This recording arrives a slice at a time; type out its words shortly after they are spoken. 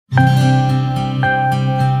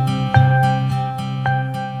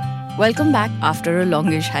Welcome back after a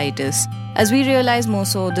longish hiatus. As we realize more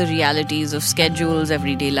so the realities of schedules,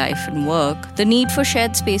 everyday life, and work, the need for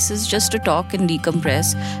shared spaces just to talk and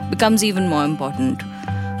decompress becomes even more important.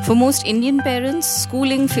 For most Indian parents,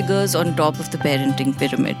 schooling figures on top of the parenting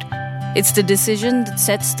pyramid. It's the decision that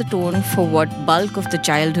sets the tone for what bulk of the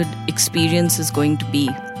childhood experience is going to be.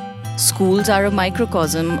 Schools are a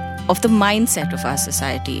microcosm of the mindset of our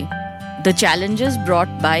society. The challenges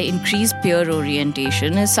brought by increased peer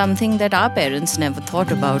orientation is something that our parents never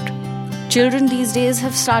thought about. Children these days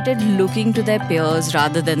have started looking to their peers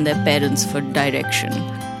rather than their parents for direction.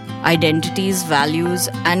 Identities, values,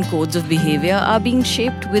 and codes of behavior are being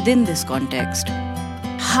shaped within this context.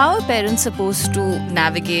 How are parents supposed to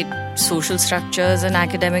navigate social structures and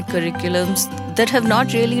academic curriculums that have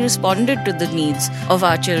not really responded to the needs of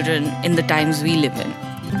our children in the times we live in?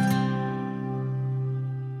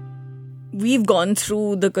 We've gone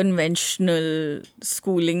through the conventional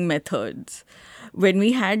schooling methods. When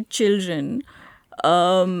we had children,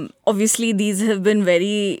 obviously these have been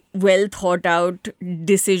very well thought out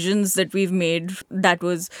decisions that we've made. That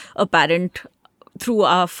was apparent through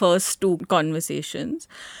our first two conversations.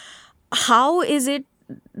 How is it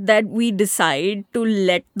that we decide to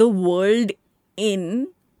let the world in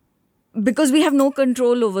because we have no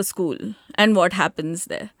control over school and what happens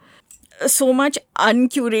there? So much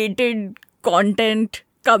uncurated content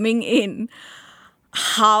coming in.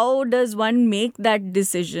 How does one make that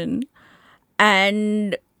decision?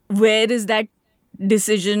 And where is that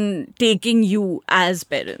decision taking you as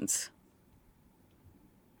parents?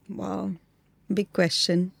 Wow. Big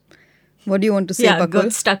question. What do you want to say, Yeah, Bakul?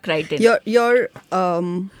 got stuck right in. You're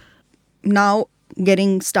now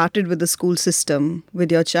getting started with the school system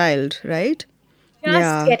with your child, right?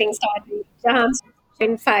 Just getting started. Jahan's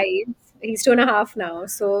in 5. He's 2.5 now.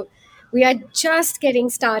 So we are just getting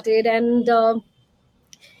started. And,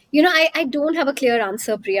 I don't have a clear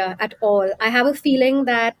answer, Priya, at all. I have a feeling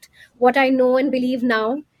that what I know and believe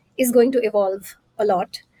now is going to evolve a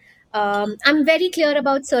lot. I'm very clear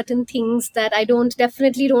about certain things that I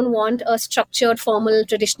definitely don't want a structured, formal,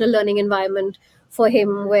 traditional learning environment for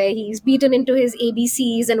him where he's beaten into his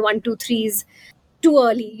ABCs and 1, 2, 3s too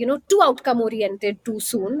early, too outcome oriented too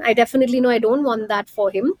soon. I definitely know I don't want that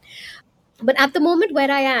for him. But at the moment where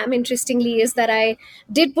I am, interestingly, is that I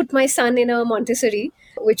did put my son in a Montessori,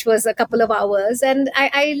 which was a couple of hours, and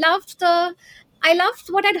I loved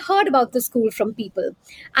what I'd heard about the school from people.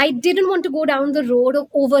 I didn't want to go down the road of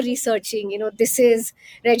over researching, this is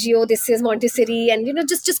Reggio, this is Montessori, and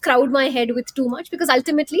just crowd my head with too much, because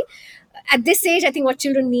ultimately at this age, I think what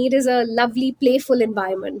children need is a lovely, playful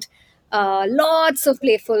environment. Lots of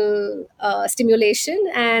playful stimulation,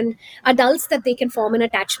 and adults that they can form an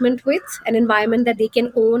attachment with, an environment that they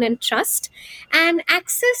can own and trust, and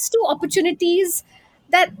access to opportunities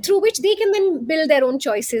that through which they can then build their own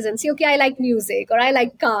choices and say, okay, I like music or I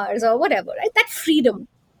like cars or whatever, right? That freedom.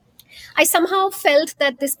 I somehow felt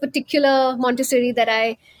that this particular Montessori that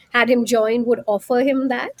I had him join would offer him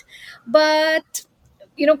that. But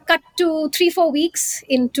cut to 3-4 weeks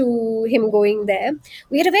into him going there,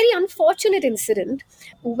 we had a very unfortunate incident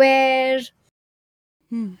where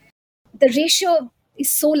the ratio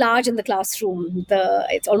is so large in the classroom.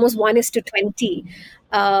 It's almost 1:20,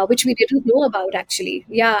 which we didn't know about, actually.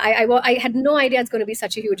 Yeah, I had no idea it's going to be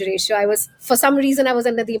such a huge ratio. For some reason, I was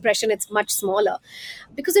under the impression it's much smaller.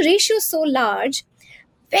 Because the ratio is so large,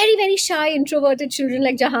 very, very shy, introverted children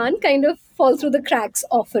like Jahan kind of fall through the cracks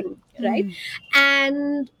often, right?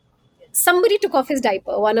 And somebody took off his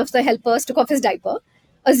diaper. One of the helpers took off his diaper,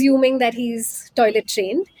 assuming that he's toilet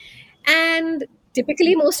trained. And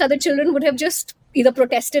typically, most other children would have just either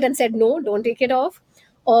protested and said, no, don't take it off,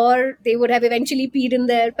 or they would have eventually peed in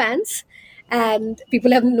their pants. And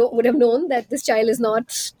people would have known that this child is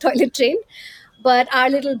not toilet trained. But our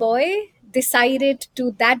little boy decided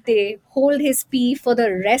to that day hold his pee for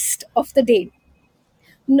the rest of the day.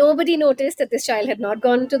 Nobody noticed that this child had not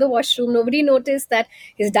gone to the washroom. Nobody noticed that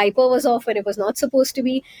his diaper was off when it was not supposed to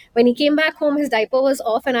be. When he came back home, his diaper was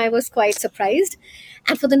off, and I was quite surprised.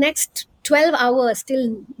 And for the next 12 hours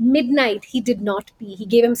till midnight, he did not pee. He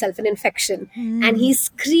gave himself an infection and he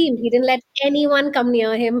screamed. He didn't let anyone come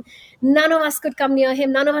near him. None of us could come near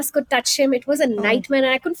him. None of us could touch him. It was a nightmare,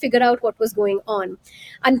 and I couldn't figure out what was going on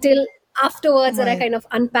until afterwards that I kind of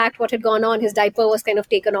unpacked what had gone on. His diaper was kind of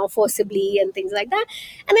taken off forcibly and things like that.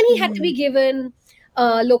 And then he had to be given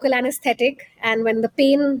local anesthetic. And when the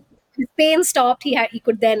pain stopped, he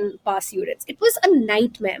could then pass urines. It was a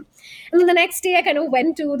nightmare. And then the next day I kind of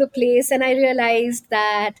went to the place and I realized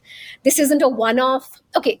that this isn't a one-off.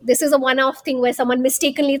 Okay, this is a one-off thing where someone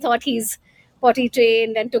mistakenly thought he's potty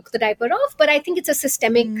trained and took the diaper off. But I think it's a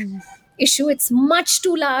systemic issue. It's much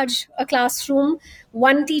too large a classroom.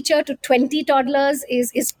 One teacher to 20 toddlers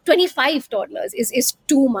is 25 toddlers is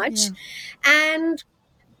too much. Yeah. And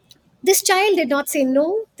this child did not say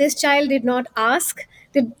no. This child did not ask.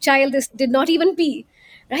 The child did not even pee.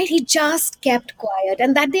 Right? He just kept quiet.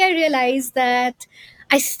 And that day I realized that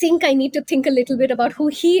I think I need to think a little bit about who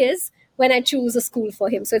he is when I choose a school for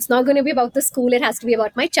him. So it's not going to be about the school, it has to be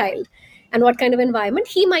about my child and what kind of environment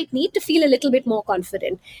he might need to feel a little bit more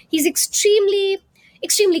confident. He's extremely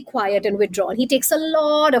quiet and withdrawn. He takes a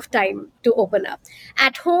lot of time to open up.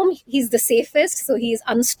 At home, he's the safest, so he's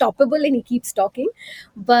unstoppable and he keeps talking.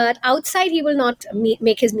 But outside, he will not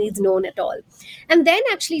make his needs known at all. And then,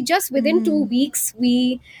 actually, just within 2 weeks,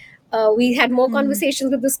 we had more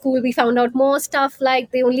conversations with the school. We found out more stuff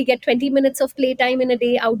like they only get 20 minutes of playtime in a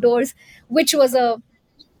day outdoors, which was a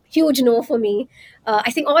huge no for me.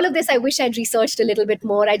 I think all of this, I wish I'd researched a little bit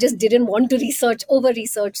more. I just didn't want to over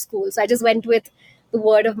research school. So I just went with the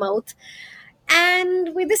word of mouth.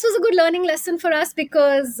 And this was a good learning lesson for us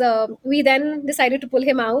because we then decided to pull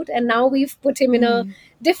him out. And now we've put him in a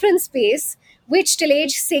different space, which till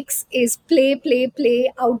age 6 is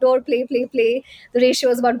play, outdoor play. The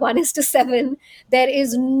ratio is about 1:7. There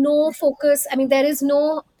is no focus. I mean, there is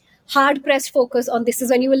no hard pressed focus on this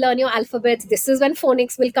is when you will learn your alphabets, this is when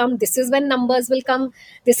phonics will come, this is when numbers will come,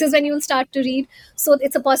 this is when you will start to read. So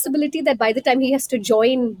it's a possibility that by the time he has to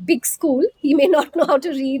join big school, he may not know how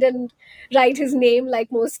to read and write his name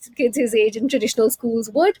like most kids his age in traditional schools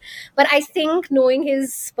would. But I think knowing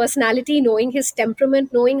his personality, knowing his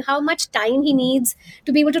temperament, knowing how much time he needs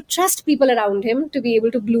to be able to trust people around him, to be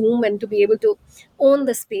able to bloom and to be able to own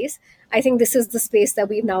the space, I think this is the space that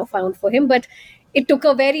we've now found for him. But it took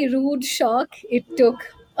a very rude shock. It took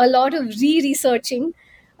a lot of researching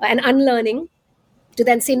and unlearning to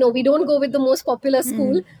then say, no, we don't go with the most popular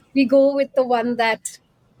school. We go with the one that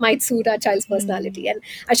might suit our child's personality. And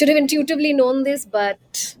I should have intuitively known this,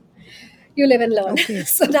 but you live and learn. Okay.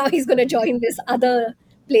 So now he's going to join this other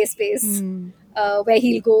play space where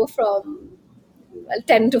he'll go from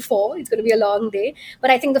 10 to 4. It's going to be a long day.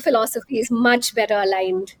 But I think the philosophy is much better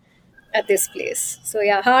aligned at this place. So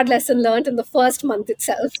yeah, hard lesson learned in the first month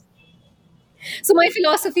itself. So my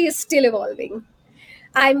philosophy is still evolving.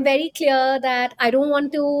 I'm very clear that I don't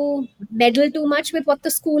want to meddle too much with what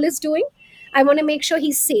the school is doing. I want to make sure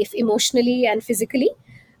he's safe emotionally and physically.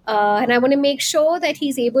 And I want to make sure that he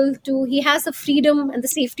has the freedom and the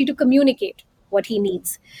safety to communicate what he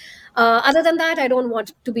needs. Other than that, I don't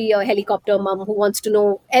want to be a helicopter mom who wants to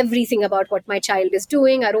know everything about what my child is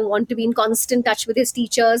doing. I don't want to be in constant touch with his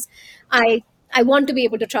teachers. I want to be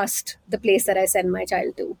able to trust the place that I send my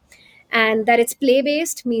child to. And that it's play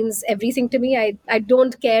based means everything to me. I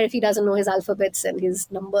don't care if he doesn't know his alphabets and his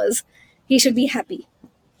numbers. He should be happy.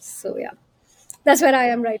 So yeah, that's where I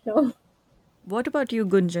am right now. What about you,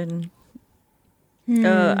 Gunjan?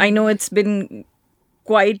 I know it's been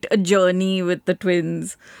quite a journey with the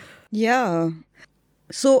twins. Yeah.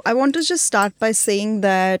 So I want to just start by saying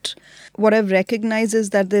that what I've recognized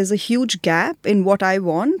is that there's a huge gap in what I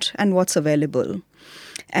want and what's available,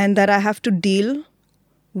 and that I have to deal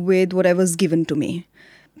with whatever's given to me.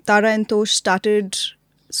 Tara and Tosh started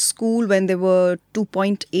school when they were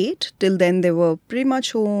 2.8. Till then, they were pretty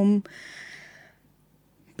much home,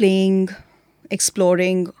 playing,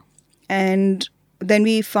 exploring. And then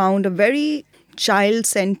we found a very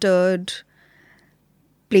child-centered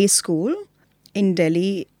play school in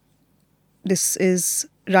Delhi. This is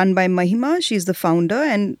run by Mahima. She's the founder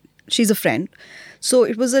and she's a friend. So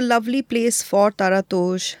it was a lovely place for Tara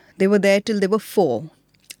Tosh. They were there till they were 4.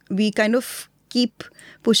 We kind of keep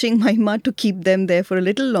pushing Mahima to keep them there for a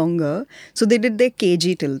little longer. So they did their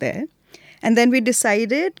KG till there. And then we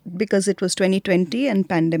decided, because it was 2020 and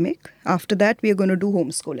pandemic, after that we are going to do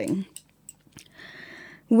homeschooling.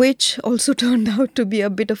 Which also turned out to be a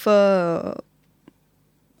bit of a,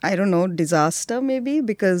 I don't know, disaster maybe,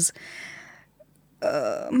 because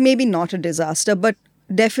maybe not a disaster, but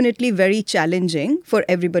definitely very challenging for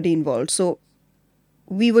everybody involved. So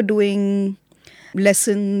we were doing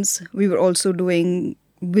lessons, we were also doing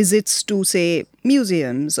visits to, say,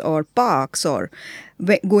 museums or parks, or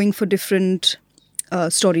going for different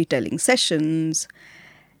storytelling sessions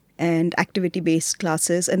and activity-based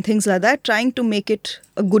classes and things like that, trying to make it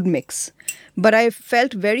a good mix. But I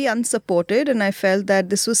felt very unsupported, and I felt that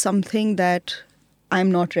this was something that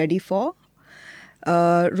I'm not ready for.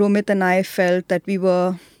 Romit and I felt that we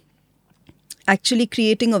were actually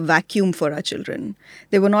creating a vacuum for our children.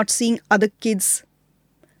 They were not seeing other kids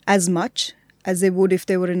as much as they would if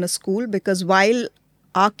they were in a school, because while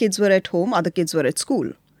our kids were at home, other kids were at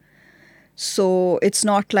school. So it's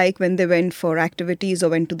not like when they went for activities or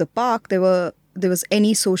went to the park, there was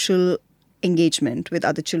any social engagement with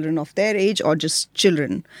other children of their age or just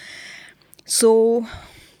children. So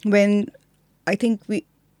when I think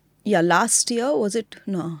last year, was it?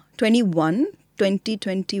 No, 2021,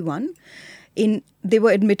 they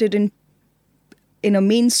were admitted in a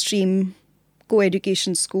mainstream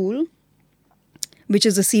co-education school, which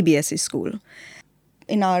is a CBSE school.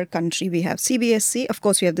 In our country, we have CBSE. Of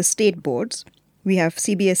course, we have the state boards. We have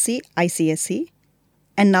CBSE, ICSE,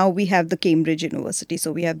 and now we have the Cambridge University.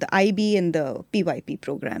 So we have the IB and the PYP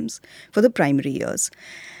programs for the primary years.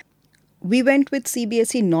 We went with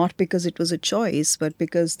CBSE not because it was a choice, but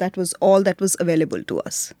because that was all that was available to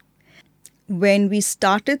us. When we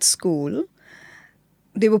started school,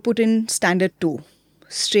 they were put in Standard 2,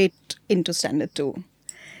 straight into Standard 2.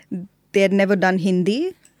 They had never done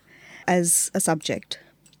Hindi as a subject.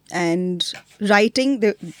 And writing,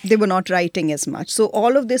 they were not writing as much. So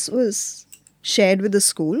all of this was shared with the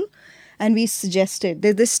school. And we suggested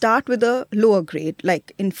that they start with a lower grade,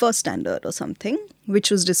 like in first standard or something,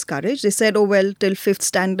 which was discouraged. They said, oh, well, till fifth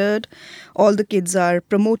standard, all the kids are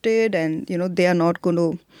promoted and, they are not going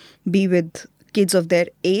to be with kids of their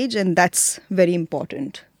age. And that's very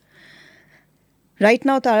important. Right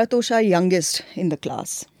now, Taratosha are youngest in the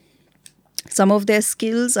class. Some of their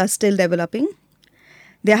skills are still developing.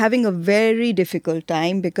 They're having a very difficult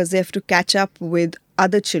time because they have to catch up with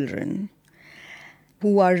other children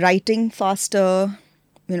who are writing faster,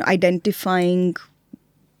 identifying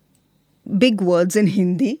big words in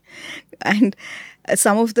Hindi. And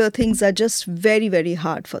some of the things are just very, very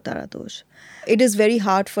hard for Taratosh. It is very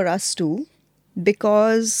hard for us too,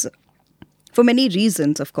 because for many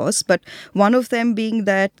reasons, of course, but one of them being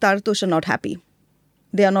that Taratosh are not happy.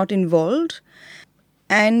 They are not involved.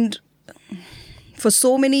 And for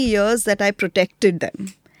so many years that I protected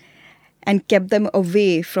them and kept them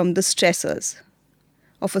away from the stressors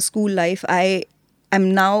of a school life, I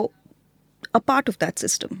am now a part of that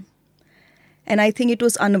system. And I think it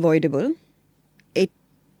was unavoidable. It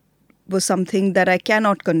was something that I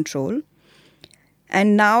cannot control.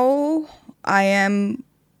 And now I am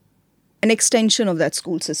an extension of that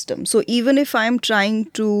school system. So even if I'm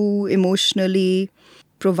trying to emotionally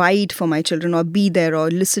provide for my children or be there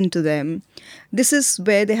or listen to them, this is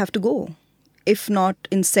where they have to go. If not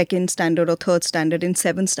in second standard or third standard, in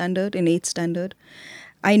seventh standard, in eighth standard,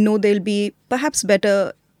 I know they'll be perhaps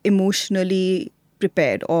better emotionally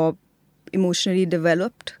prepared or emotionally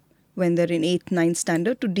developed when they're in eighth, ninth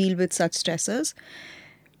standard to deal with such stressors.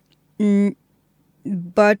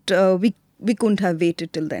 But we couldn't have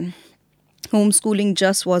waited till then. Homeschooling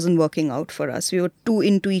just wasn't working out for us. We were too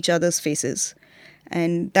into each other's faces,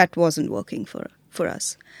 and that wasn't working for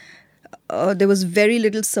us. There was very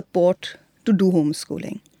little support to do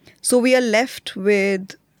homeschooling. So we are left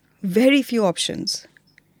with very few options.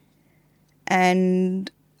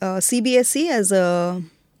 And CBSE as a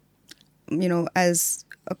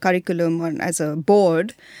curriculum or as a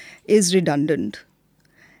board is redundant.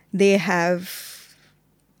 They have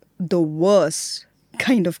the worst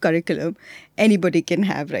kind of curriculum anybody can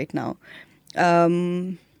have right now.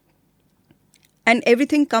 And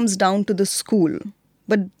everything comes down to the school.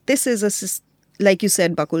 But this is, like you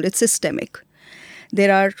said, Bakul, it's systemic.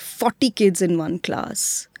 There are 40 kids in one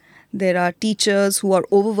class. There are teachers who are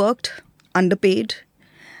overworked, underpaid.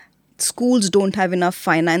 Schools don't have enough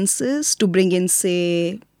finances to bring in,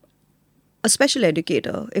 say, a special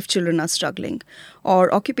educator if children are struggling,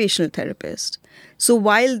 or occupational therapist. So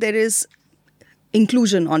while there is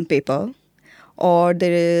inclusion on paper, or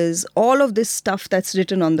there is all of this stuff that's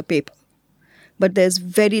written on the paper, but there's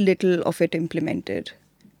very little of it implemented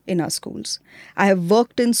in our schools. I have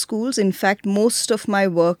worked in schools. In fact, most of my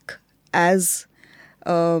work as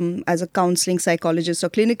a counseling psychologist or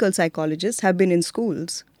clinical psychologist have been in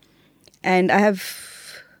schools. And I have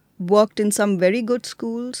worked in some very good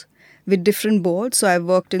schools with different boards. So I've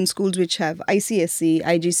worked in schools which have ICSE,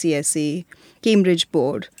 IGCSE, Cambridge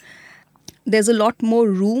board. There's a lot more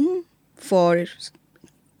room for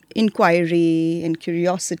inquiry and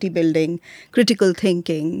curiosity building, critical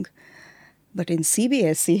thinking. But in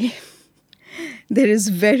CBSE, there is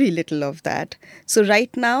very little of that. So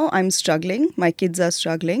right now I'm struggling. My kids are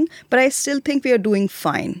struggling. But I still think we are doing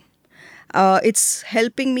fine. It's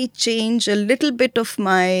helping me change a little bit of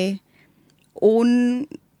my own,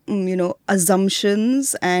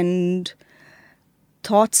 assumptions and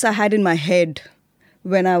thoughts I had in my head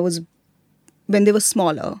when they were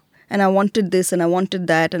smaller. And I wanted this and I wanted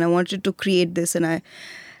that and I wanted to create this. And I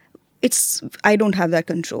don't have that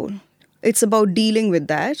control. It's about dealing with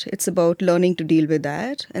that. It's about learning to deal with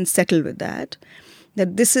that and settle with that.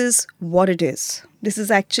 that this is what it is. This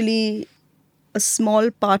is actually a small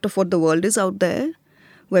part of what the world is out there,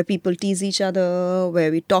 where people tease each other, where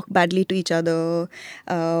we talk badly to each other,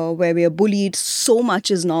 where we are bullied. So much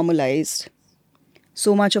is normalized.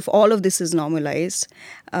 So much of all of this is normalized.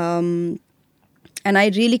 And I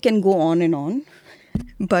really can go on and on.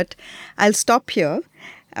 But I'll stop here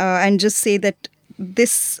and just say that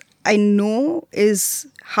this, I know, is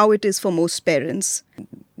how it is for most parents.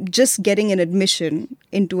 Just getting an admission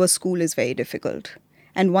into a school is very difficult.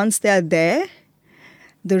 And once they are there,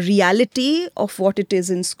 the reality of what it is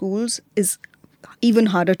in schools is even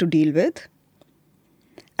harder to deal with.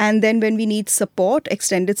 And then when we need support,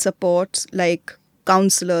 extended support like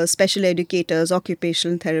counselors, special educators,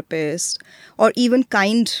 occupational therapists, or even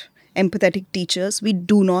kind, empathetic teachers, we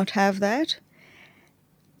do not have that.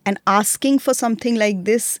 And asking for something like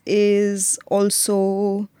this is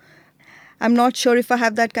also, I'm not sure if I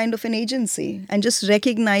have that kind of an agency. And just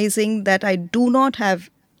recognizing that I do not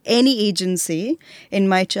have any agency in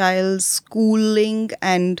my child's schooling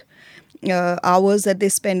and hours that they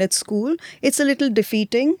spend at school, it's a little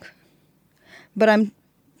defeating. But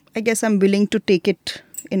I guess I'm willing to take it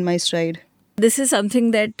in my stride. This is something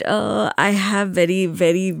that I have very,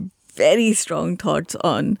 very, very strong thoughts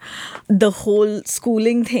on. The whole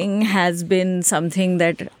schooling thing has been something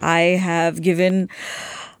that I have given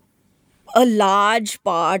a large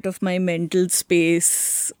part of my mental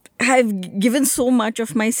space. I've given so much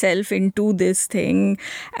of myself into this thing.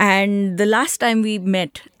 And the last time we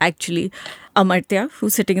met, actually, Amartya,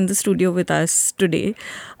 who's sitting in the studio with us today,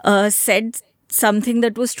 said something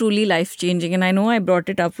that was truly life-changing. And I know I brought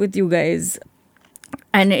it up with you guys.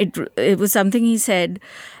 And it was something he said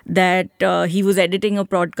that he was editing a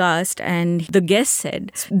podcast and the guest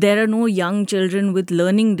said, there are no young children with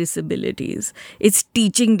learning disabilities. It's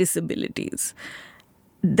teaching disabilities.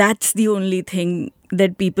 That's the only thing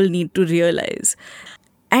that people need to realize.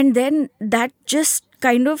 And then that just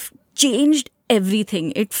kind of changed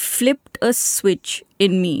everything. It flipped a switch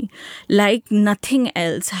in me like nothing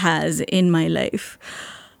else has in my life.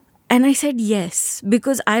 And I said yes,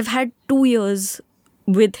 because I've had 2 years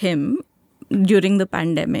with him during the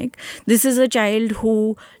pandemic. This is a child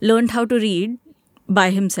who learned how to read by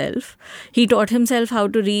himself. He taught himself how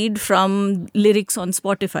to read from lyrics on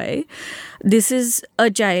Spotify. This is a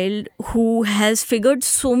child who has figured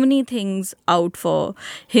so many things out for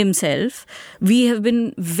himself. We have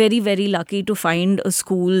been very, very lucky to find a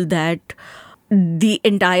school that the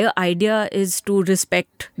entire idea is to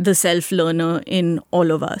respect the self-learner in all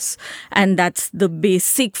of us. And that's the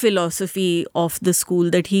basic philosophy of the school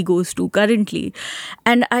that he goes to currently.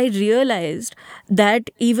 And I realized that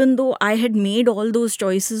even though I had made all those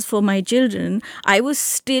choices for my children, I was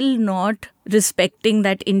still not respecting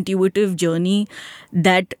that intuitive journey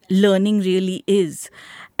that learning really is.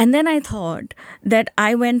 And then I thought that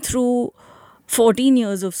I went through 14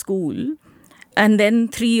 years of school and then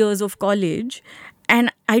 3 years of college. And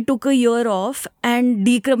I took a year off and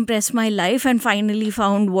decompressed my life and finally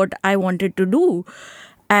found what I wanted to do.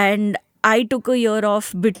 And I took a year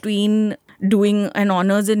off between doing an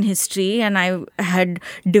honors in history and I had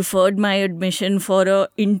deferred my admission for a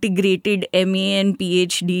integrated MA and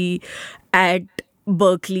PhD at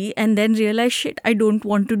Berkeley, and then realized, shit, I don't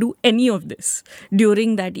want to do any of this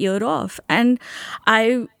during that year off. And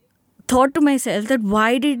I thought to myself that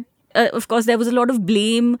why did of course, there was a lot of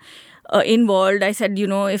blame involved. I said,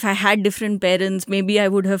 if I had different parents, maybe I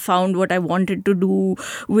would have found what I wanted to do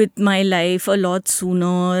with my life a lot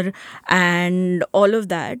sooner and all of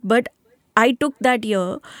that. But I took that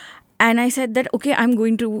year and I said that, okay, I'm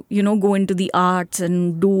going to, go into the arts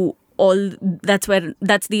and do all. That's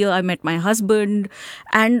the year I met my husband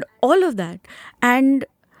and all of that. And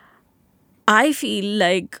I feel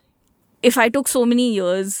like, if I took so many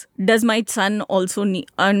years, does my son also need,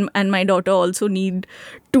 and my daughter also need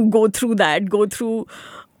to go through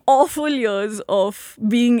awful years of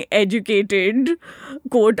being educated,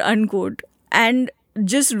 quote unquote, and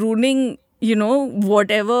just ruining,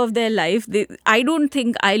 whatever of their life. I don't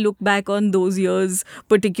think I look back on those years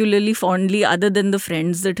particularly fondly, other than the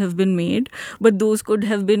friends that have been made, but those could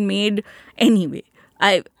have been made anyway.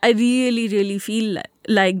 I really, really feel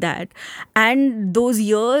like that. And those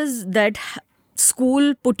years that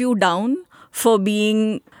school put you down for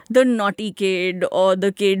being the naughty kid or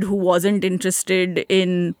the kid who wasn't interested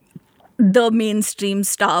in the mainstream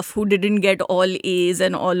stuff, who didn't get all A's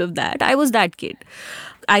and all of that. I was that kid.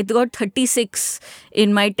 I got 36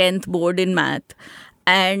 in my 10th board in math.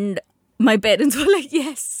 And my parents were like,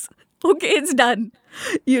 yes, okay, it's done,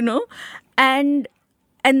 And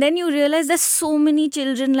And then you realize there's so many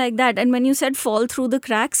children like that. And when you said fall through the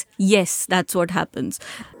cracks, yes, that's what happens.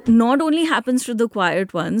 Not only happens to the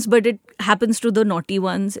quiet ones, but it happens to the naughty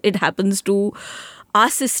ones. It happens to our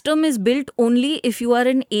system is built only if you are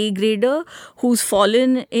an A grader who's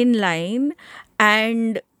fallen in line,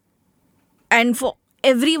 and for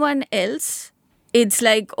everyone else it's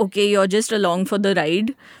like, okay, you're just along for the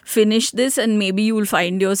ride, finish this and maybe you'll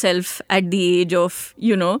find yourself at the age of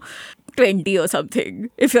 20 or something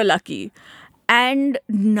if you're lucky. And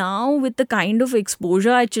now with the kind of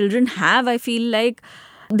exposure our children have, I feel like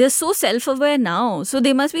they're so self-aware now, so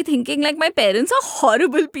they must be thinking like, my parents are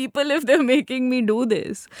horrible people if they're making me do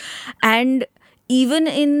this. And even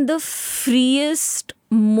in the freest,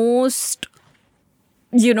 most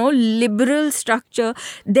liberal structure,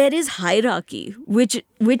 there is hierarchy which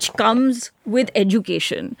comes with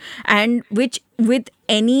education, and which with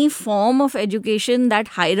any form of education, that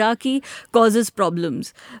hierarchy causes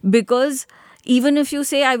problems. Because even if you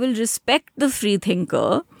say I will respect the free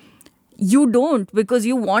thinker, you don't, because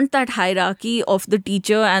you want that hierarchy of the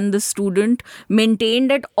teacher and the student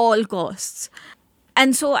maintained at all costs.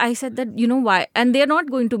 And so I said that, why? And they're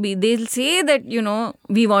not going to be. They'll say that,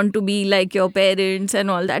 we want to be like your parents and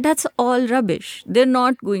all that. That's all rubbish. They're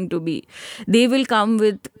not going to be. They will come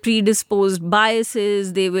with predisposed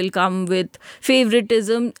biases. They will come with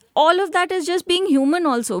favoritism. All of that is just being human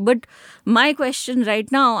also. But my question right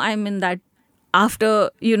now, I'm in that, after,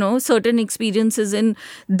 certain experiences in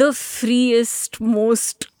the freest,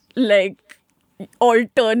 most like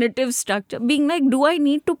alternative structure, being like, do I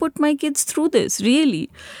need to put my kids through this really?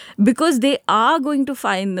 Because they are going to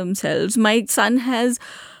find themselves. My son has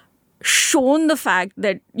shown the fact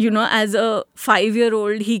that, as a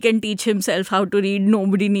 5-year-old, he can teach himself how to read.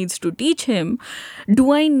 Nobody needs to teach him.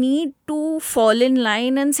 Do I need to fall in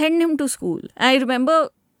line and send him to school? I remember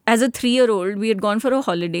as a 3-year-old, we had gone for a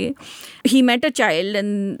holiday. He met a child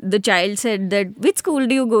and the child said that, which school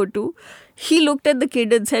do you go to? He looked at the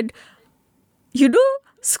kid and said,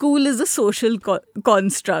 school is a social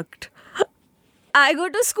construct. I go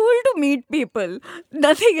to school to meet people,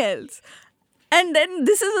 nothing else. And then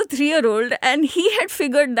this is a 3-year-old, and he had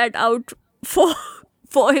figured that out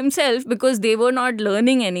for himself, because they were not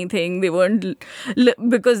learning anything. They weren't,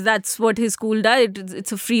 because that's what his school does.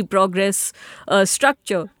 It's a free progress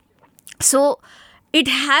structure. So it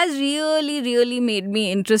has really, really made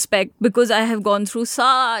me introspect, because I have gone through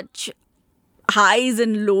such highs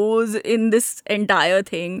and lows in this entire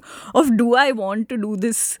thing of, do I want to do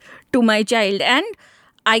this to my child? And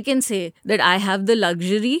I can say that I have the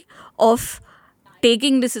luxury of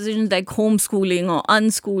taking decisions like homeschooling or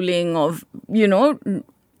unschooling, of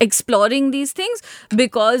exploring these things,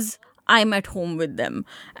 because I'm at home with them,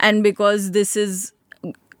 and because this is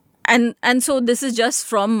and so this is just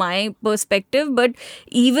from my perspective. But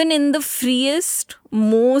even in the freest,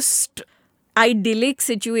 most idyllic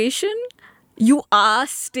situation, you are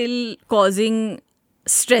still causing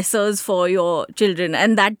stressors for your children,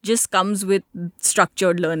 and that just comes with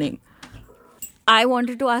structured learning. I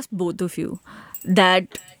wanted to ask both of you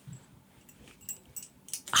that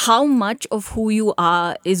how much of who you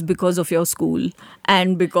are is because of your school,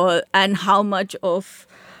 and how much of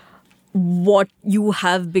what you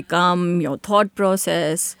have become, your thought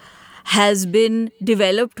process, has been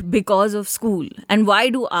developed because of school. And why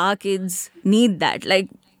do our kids need that? Like,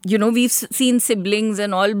 we've seen siblings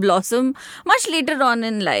and all blossom much later on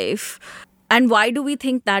in life. And why do we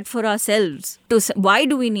think that for ourselves? Why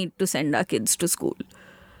do we need to send our kids to school?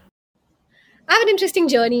 I have an interesting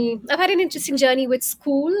journey. I've had an interesting journey with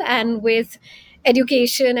school and with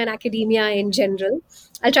education and academia in general.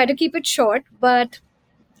 I'll try to keep it short, but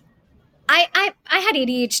I had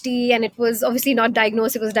ADHD, and it was obviously not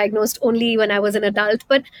diagnosed. It was diagnosed only when I was an adult.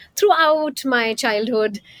 But throughout my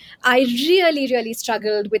childhood, I really, really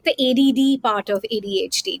struggled with the ADD part of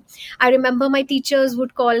ADHD. I remember my teachers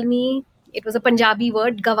would call me, it was a Punjabi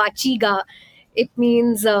word, gavachi ga. It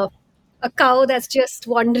means a cow that's just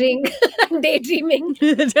wandering and daydreaming.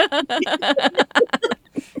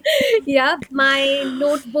 Yeah, my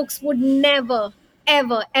notebooks would never,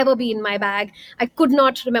 ever, ever be in my bag. I could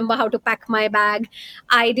not remember how to pack my bag.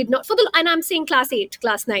 I did not, and I'm saying class 8,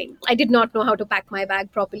 class 9. I did not know how to pack my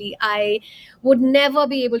bag properly. I would never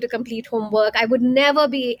be able to complete homework. I would never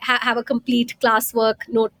have a complete classwork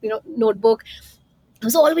notebook. I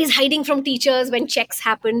was always hiding from teachers when checks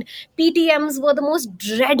happened. PTMs were the most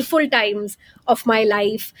dreadful times of my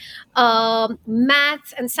life.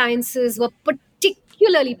 Maths and sciences were particularly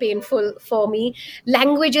particularly painful for me.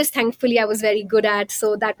 Languages, thankfully, I was very good at,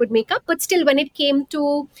 so that would make up. But still, when it came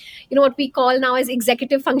to, what we call now as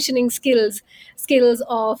executive functioning skills, skills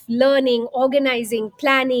of learning, organizing,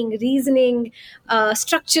 planning, reasoning,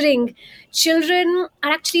 structuring, children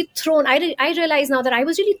are actually thrown. I realize now that I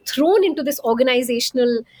was really thrown into this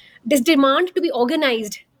organizational, this demand to be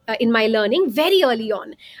organized in my learning very early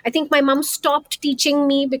on. I think my mom stopped teaching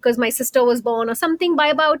me because my sister was born or something.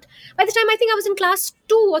 By the time I think I was in class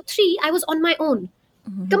 2 or 3, I was on my own,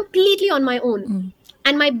 completely on my own.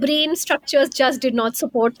 And my brain structures just did not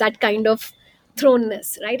support that kind of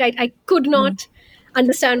thrownness, right? I could not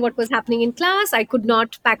understand what was happening in class. I could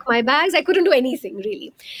not pack my bags. I couldn't do anything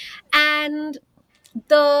really. And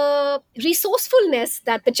the resourcefulness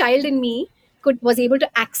that the child in me was able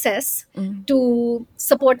to access to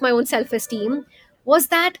support my own self-esteem was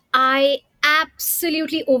that I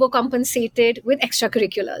absolutely overcompensated with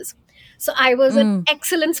extracurriculars. So I was an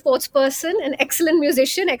excellent sports person, an excellent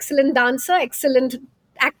musician, excellent dancer, excellent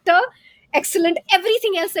actor, excellent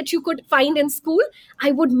everything else that you could find in school.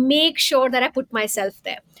 I would make sure that I put myself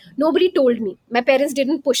there. Nobody told me. My parents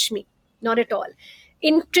didn't push me, not at all.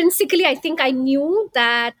 Intrinsically, I think I knew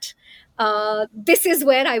that this is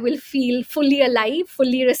where I will feel fully alive,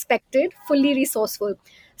 fully respected, fully resourceful.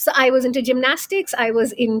 So I was into gymnastics, I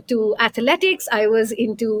was into athletics, I was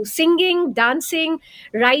into singing, dancing,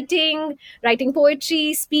 writing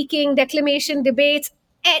poetry, speaking, declamation, debates,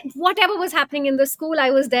 whatever was happening in the school,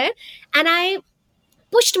 I was there. And I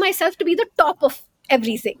pushed myself to be the top of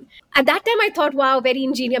everything. At that time, I thought, wow, very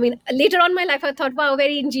ingenious. I mean, later on in my life, I thought, wow,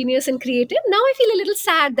 very ingenious and creative. Now I feel a little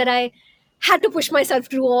sad that I had to push myself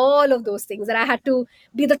through all of those things, that I had to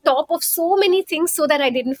be the top of so many things so that I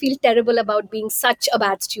didn't feel terrible about being such a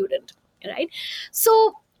bad student, right?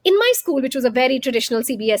 So, in my school, which was a very traditional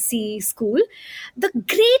CBSE school, the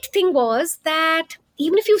great thing was that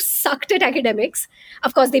even if you sucked at academics,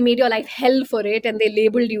 of course, they made your life hell for it and they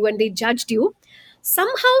labeled you and they judged you.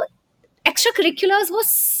 Somehow, extracurriculars was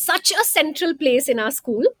such a central place in our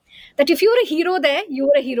school that if you were a hero there, you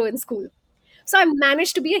were a hero in school. So I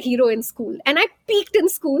managed to be a hero in school and I peaked in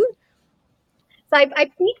school. So I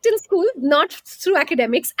peaked in school, not through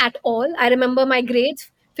academics at all. I remember my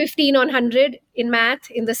grades 15 on 100 in math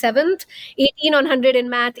in the seventh, 18 on 100 in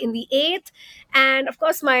math in the eighth. And of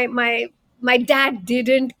course, my dad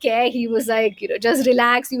didn't care. He was like, just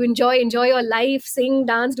relax, you enjoy your life, sing,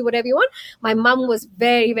 dance, do whatever you want. My mom was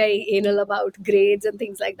very, very anal about grades and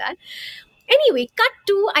things like that. Anyway, cut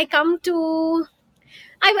to, I come to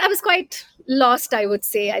I was quite lost, I would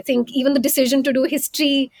say. I think even the decision to do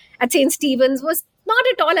history at St. Stephen's was not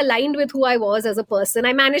at all aligned with who I was as a person.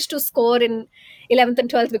 I managed to score in 11th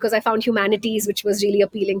and 12th because I found humanities, which was really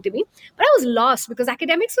appealing to me. But I was lost because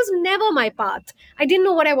academics was never my path. I didn't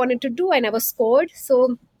know what I wanted to do. I never scored.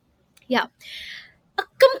 So, yeah. A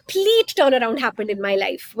complete turnaround happened in my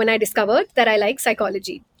life when I discovered that I like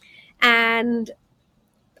psychology. And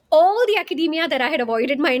all the academia that I had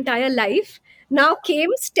avoided my entire life now came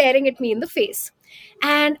staring at me in the face.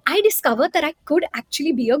 And I discovered that I could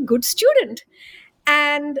actually be a good student.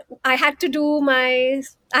 And I had to do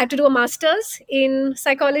a master's in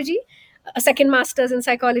psychology, a second master's in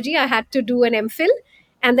psychology. I had to do an MPhil,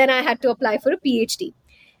 and then I had to apply for a PhD.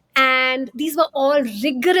 And these were all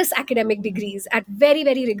rigorous academic degrees at very,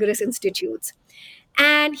 very rigorous institutes.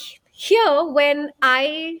 And here, when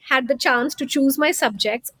I had the chance to choose my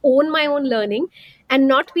subjects, own my own learning, and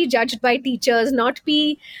not be judged by teachers, not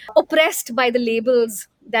be oppressed by the labels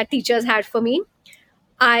that teachers had for me,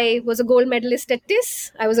 I was a gold medalist at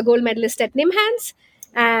TIS, I was a gold medalist at NIMHANS,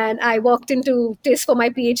 and I walked into TIS for my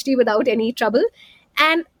PhD without any trouble.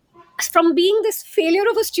 And from being this failure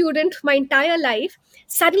of a student my entire life,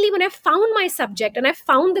 suddenly when I found my subject and I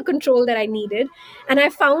found the control that I needed, and I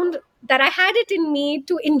found that I had it in me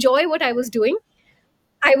to enjoy what I was doing,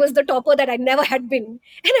 I was the topper that I never had been.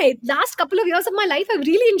 And last couple of years of my life, I've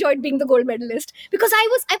really enjoyed being the gold medalist because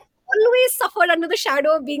I've always suffered under the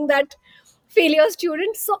shadow of being that failure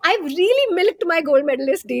student. So I've really milked my gold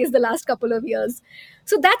medalist days the last couple of years.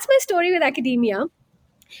 So that's my story with academia,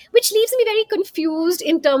 which leaves me very confused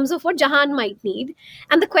in terms of what Jahan might need.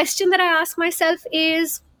 And the question that I ask myself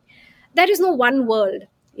is, there is no one world.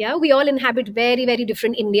 Yeah, we all inhabit very, very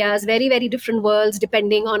different Indias, very, very different worlds,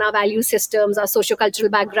 depending on our value systems, our socio-cultural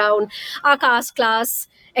background, our caste, class,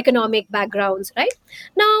 economic backgrounds, right?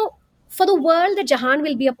 Now, for the world that Jahan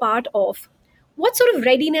will be a part of, what sort of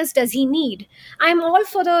readiness does he need? I'm all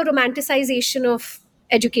for the romanticization of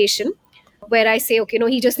education, where I say, okay, no,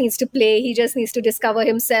 he just needs to play, he just needs to discover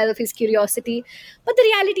himself, his curiosity. But the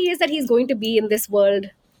reality is that he's going to be in this world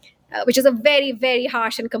which is a very, very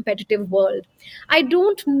harsh and competitive world. I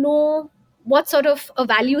don't know what sort of a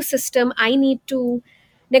value system I need to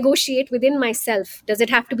negotiate within myself. Does it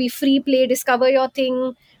have to be free play, discover your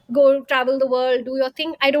thing, go travel the world, do your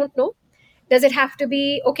thing? I don't know. Does it have to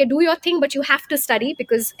be, okay, do your thing, but you have to study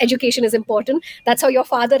because education is important? That's how your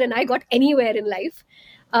father and I got anywhere in life.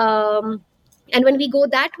 And when we go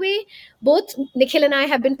that way, both Nikhil and I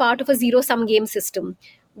have been part of a zero sum game system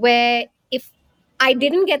where if I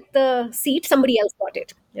didn't get the seat, somebody else got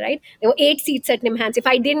it, right? There were 8 seats at NIMHANS. If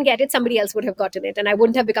I didn't get it, somebody else would have gotten it, and I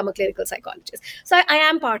wouldn't have become a clinical psychologist. So I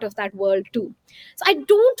am part of that world too. So I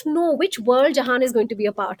don't know which world Jahan is going to be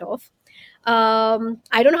a part of.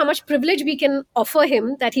 I don't know how much privilege we can offer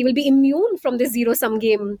him that he will be immune from this zero sum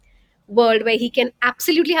game world where he can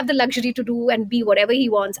absolutely have the luxury to do and be whatever he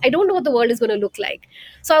wants. I don't know what the world is going to look like.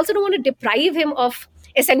 So I also don't want to deprive him of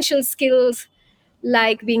essential skills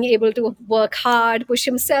like being able to work hard, push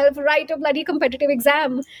himself, write a bloody competitive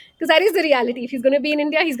exam. Because that is the reality. If he's going to be in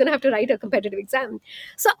India, he's going to have to write a competitive exam.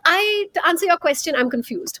 So to answer your question, I'm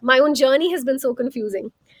confused. My own journey has been so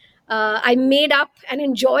confusing. I made up and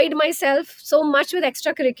enjoyed myself so much with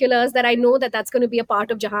extracurriculars that I know that that's going to be a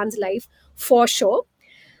part of Jahan's life for sure.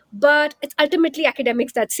 But it's ultimately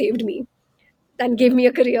academics that saved me and gave me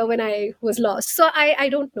a career when I was lost. So I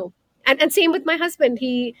don't know. And same with my husband.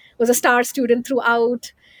 He was a star student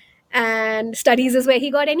throughout, and studies is where he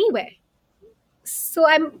got anywhere. So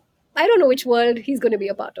I don't know which world he's going to be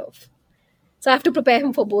a part of. So I have to prepare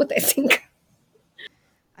him for both, I think.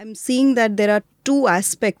 I'm seeing that there are two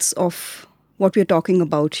aspects of what we're talking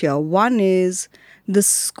about here. One is the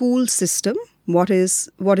school system. What is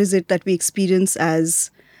it that we experience as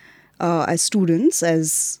students,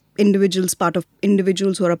 as individuals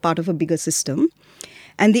who are a part of a bigger system,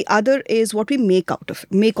 and the other is what we make of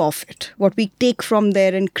it, what we take from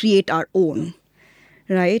there and create our own,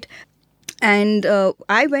 right? And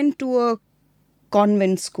I went to a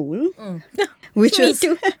convent school, which was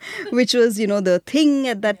the thing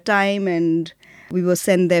at that time, and we were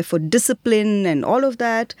sent there for discipline and all of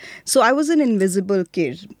that. So I was an invisible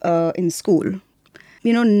kid in school.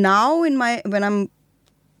 Now when I'm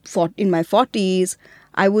in my 40s,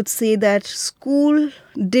 I would say that school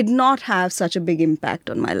did not have such a big impact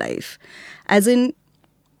on my life. As in,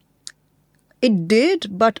 it did,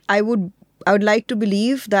 but I would like to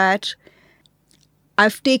believe that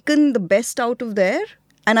I've taken the best out of there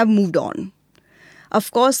and I've moved on.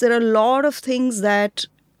 Of course, there are a lot of things that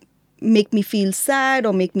make me feel sad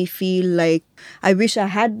or make me feel like I wish I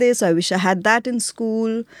had this, I wish I had that in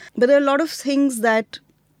school. But there are a lot of things that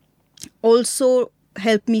also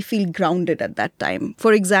helped me feel grounded at that time.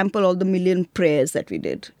 For example, all the million prayers that we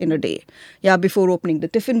did in a day. Yeah, before opening the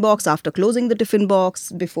tiffin box, after closing the tiffin box,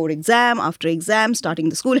 before exam, after exam, starting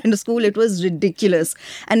the school, end of school. It was ridiculous.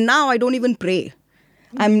 And now I don't even pray.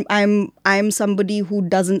 I'm somebody who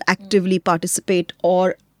doesn't actively participate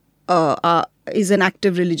or is an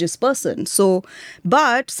active religious person. So,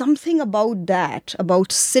 but something about that,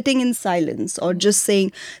 about sitting in silence or just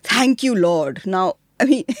saying, thank you, Lord. Now, I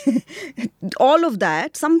mean, all of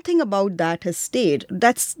that, something about that has stayed.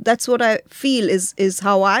 That's what I feel is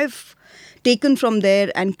how I've taken from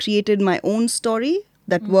there and created my own story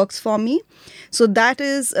that works for me. So that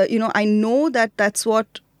is, I know that that's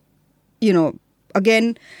what,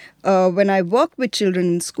 again, when I work with children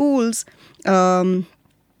in schools, and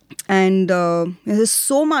there's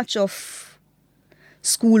so much of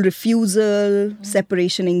school refusal,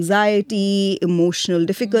 separation anxiety, emotional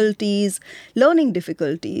difficulties, learning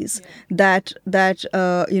difficulties that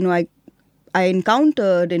I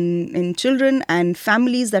encountered in children and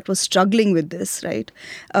families that were struggling with this, right?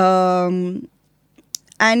 And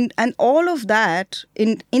all of that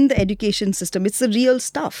in the education system, it's the real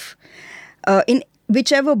stuff. In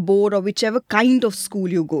whichever board or whichever kind of school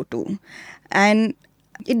you go to, and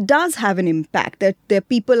it does have an impact. That there are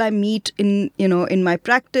people I meet in my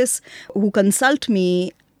practice who consult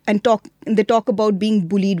me and they talk about being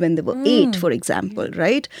bullied when they were 8, for example,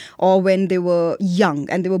 right? Or when they were young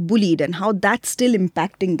and they were bullied, and how that's still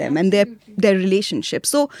impacting them and their relationship.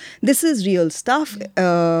 So this is real stuff.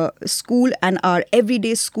 School and our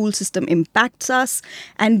everyday school system impacts us,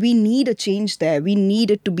 and we need a change there. We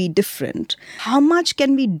need it to be different. How much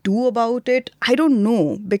can we do about it? I don't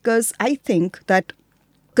know, because I think that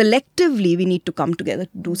collectively we need to come together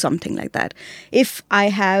to do something like that. If I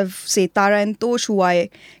have, say, Tara and Tosh, who I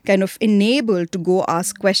kind of enable to go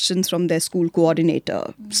ask questions from their school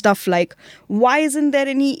coordinator, stuff like, why isn't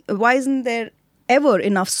there ever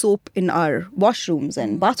enough soap in our washrooms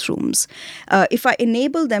and bathrooms? If I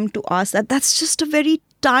enable them to ask that's just a very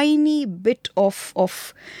tiny bit of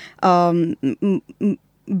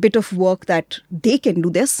bit of work that they can do.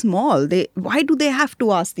 They're small. Why do they have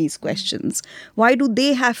to ask these questions? Why do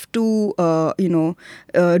they have to,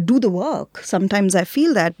 do the work? Sometimes I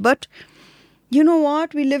feel that. But you know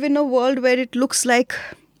what? We live in a world where it looks like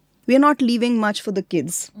we're not leaving much for the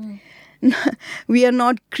kids. We are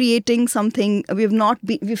not creating something.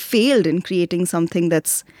 We've failed in creating something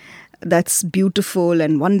that's beautiful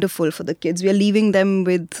and wonderful for the kids. We are leaving them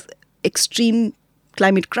with extreme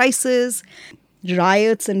climate crisis,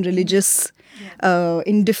 riots and religious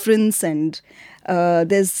indifference, and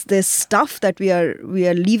there's stuff that we are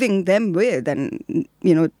leaving them with. And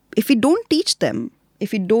if we don't teach them,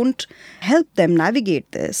 if we don't help them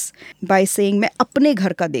navigate this by saying, "मैं अपने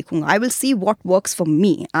घर का देखूंगा," I will see what works for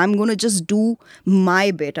me. I'm going to just do my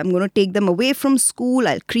bit. I'm going to take them away from school.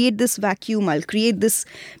 I'll create this vacuum. I'll create this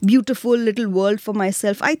beautiful little world for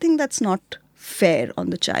myself. I think that's not fair on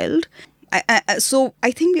the child. So I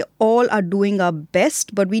think we all are doing our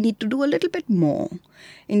best, but we need to do a little bit more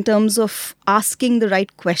in terms of asking the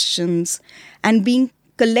right questions and being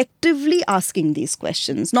collectively asking these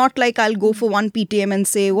questions. Not like I'll go for one PTM and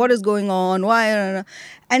say, what is going on? Why?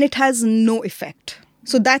 And it has no effect.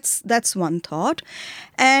 So that's one thought.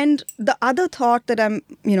 And the other thought that I'm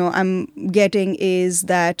getting is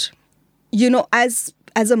that, as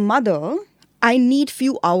a mother, I need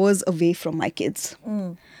few hours away from my kids.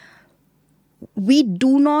 We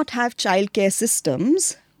do not have childcare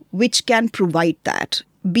systems which can provide that,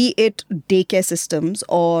 be it daycare systems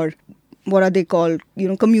or what are they called,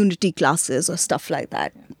 community classes or stuff like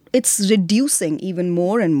that. It's reducing even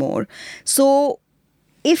more and more. So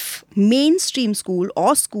if mainstream school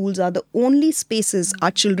or schools are the only spaces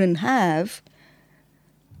our children have,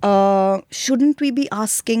 shouldn't we be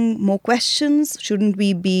asking more questions? Shouldn't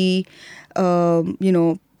we be,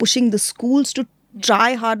 pushing the schools to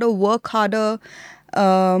try harder, work harder?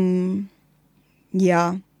 But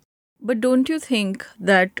don't you think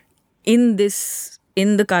that in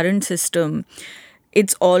the current system,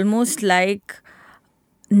 it's almost like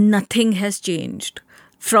nothing has changed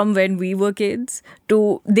from when we were kids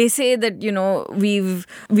to, they say that,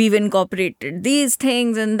 we've incorporated these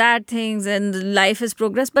things and that things and life has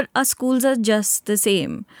progressed, but our schools are just the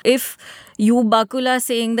same. If you Bakula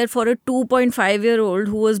saying that for a 2.5-year-old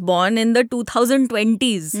who was born in the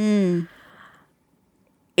 2020s,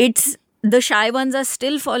 it's the shy ones are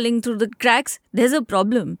still falling through the cracks, there's a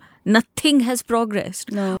problem. Nothing has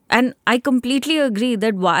progressed. No. And I completely agree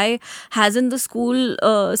that why hasn't the school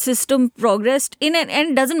system progressed and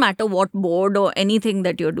it doesn't matter what board or anything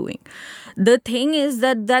that you're doing. The thing is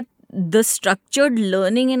that the structured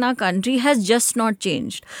learning in our country has just not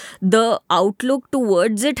changed. The outlook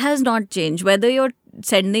towards it has not changed, whether you're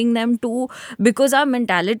sending them to, because our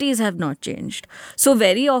mentalities have not changed. So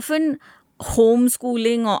very often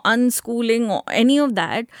homeschooling or unschooling or any of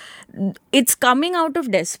that, it's coming out of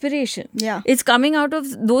desperation. Yeah. It's coming out of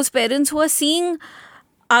those parents who are seeing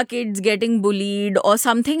our kids getting bullied or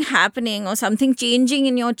something happening or something changing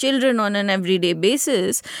in your children on an everyday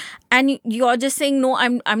basis, and you're just saying, no,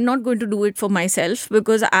 I'm not going to do it for myself,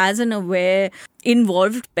 because as an aware,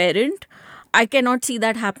 involved parent, I cannot see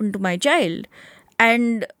that happen to my child.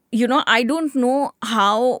 And I don't know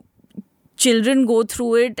how children go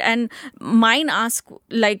through it, and mine asks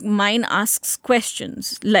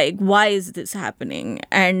questions like, why is this happening,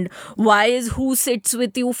 and why is who sits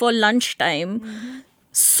with you for lunchtime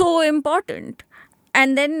so important?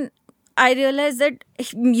 And then I realized that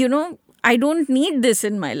I don't need this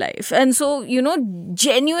in my life. And so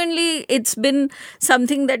genuinely it's been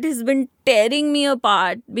something that has been tearing me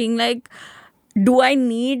apart, being like, do I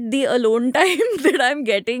need the alone time that I'm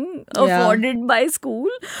getting afforded by school?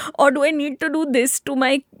 Or do I need to do this to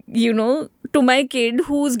my, to my kid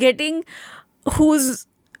who's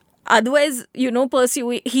otherwise,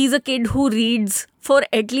 he's a kid who reads for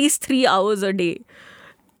at least 3 hours a day.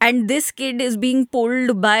 And this kid is being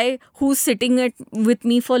pulled by who's sitting with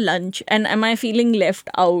me for lunch. And am I feeling left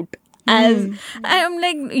out? As I'm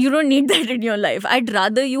like, you don't need that in your life. I'd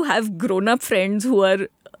rather you have grown-up friends who are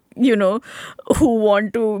who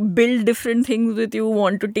want to build different things with you,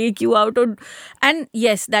 want to take you out. And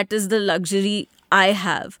yes, that is the luxury I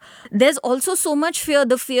have. There's also so much fear.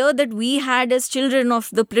 The fear that we had as children of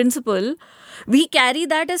the principal, we carry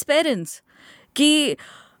that as parents. Ki,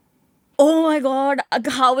 oh my God,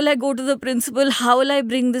 how will I go to the principal? How will I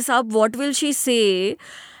bring this up? What will she say?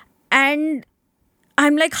 And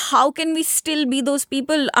I'm like, how can we still be those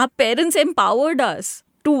people? Our parents empowered us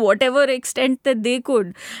to whatever extent that they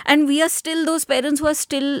could. And we are still those parents who are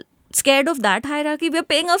still scared of that hierarchy. We are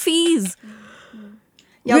paying our fees.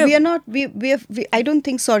 Yeah, we are not. I don't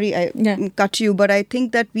think. Sorry, I Yeah. cut you, but I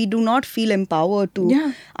think that we do not feel empowered to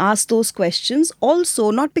Yeah. ask those questions.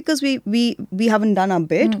 Also, not because we haven't done our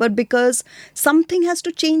bit, but because something has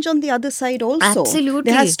to change on the other side. Also,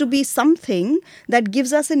 Absolutely. there has to be something that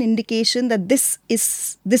gives us an indication that this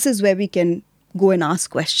is where we can go and ask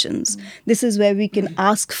questions. This is where we can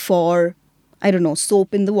ask for, I don't know,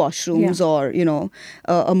 soap in the washrooms, Yeah.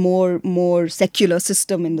 or a more secular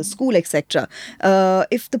system in the school, etc.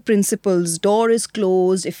 If the principal's door is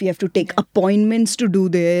closed, if we have to take appointments to do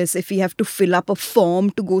this, if we have to fill up a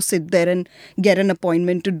form to go sit there and get an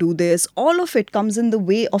appointment to do this, all of it comes in the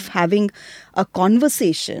way of having a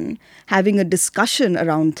conversation, having a discussion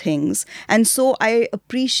around things. And so I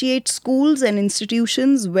appreciate schools and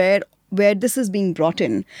institutions where this is being brought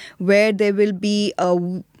in, where there will be a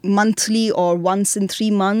monthly or once in 3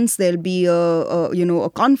 months there'll be a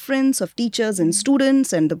conference of teachers and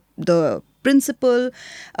students and the principal,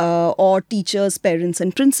 or teachers, parents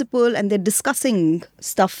and principal, and they're discussing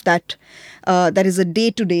stuff that is a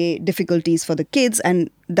day-to-day difficulties for the kids, and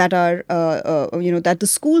that are that the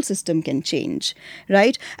school system can change,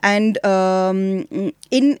 right? And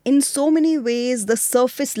in so many ways, the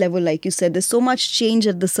surface level, like you said, there's so much change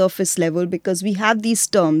at the surface level because we have these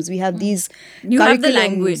terms, we have these You have the curriculums,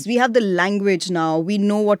 language. we have the language now, we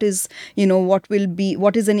know what is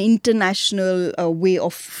what is an international way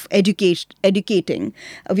of educating.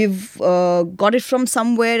 We've got it from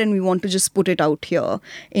somewhere and we want to just put it out here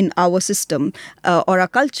in our system or our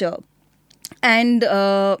culture. And,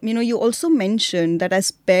 you also mentioned that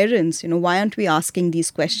as parents, why aren't we asking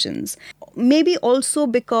these questions? Maybe also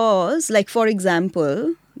because, like, for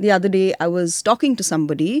example, the other day I was talking to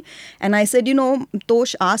somebody and I said,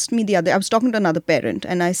 Tosh asked me I was talking to another parent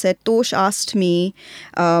and I said, Tosh asked me,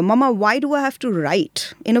 Mama, why do I have to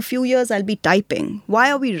write? In a few years, I'll be typing.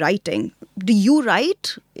 Why are we writing? Do you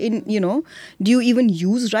write? Do you even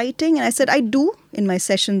use writing? And I said, I do. In my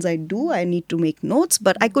sessions, I do. I need to make notes,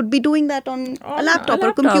 but I could be doing that on a laptop or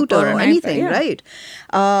a computer or or an anything, iPad, yeah. right?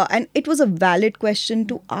 And it was a valid question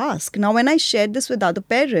to ask. Now, when I shared this with other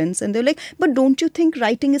parents, and they're like, but don't you think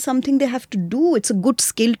writing is something they have to do? It's a good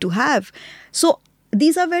skill to have. So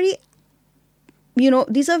these are very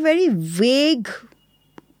vague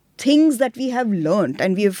things that we have learned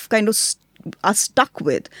and we have kind of are stuck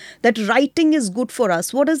with, that writing is good for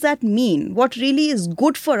us. What does that mean? What really is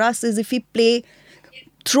good for us is if we play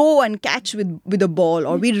throw and catch with a ball,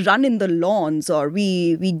 or we run in the lawns, or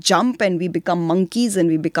we jump and we become monkeys and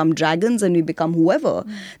we become dragons and we become whoever.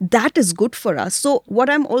 That is good for us. So what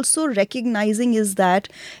I'm also recognizing is that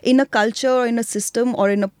in a culture or in a system or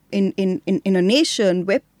in a nation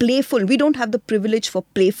where we don't have the privilege for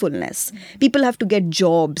playfulness. People have to get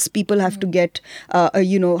jobs. People have to get,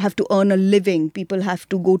 have to earn a living. People have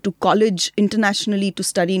to go to college internationally to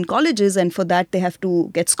study in colleges, and for that they have to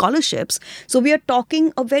get scholarships. So we are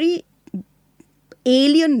talking a very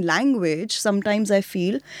alien language sometimes, I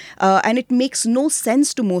feel, and it makes no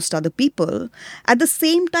sense to most other people. At the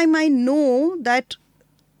same time, I know that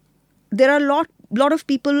there are a lot of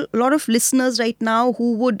people, a lot of listeners right now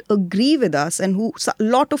who would agree with us, and a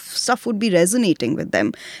lot of stuff would be resonating with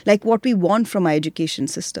them, like what we want from our education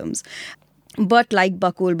systems. But like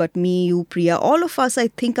Bakul, but me, you, Priya, all of us, I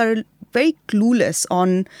think, are very clueless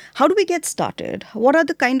on how do we get started? What are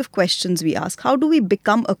the kind of questions we ask? How do we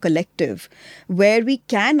become a collective where we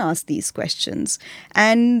can ask these questions?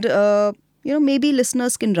 And maybe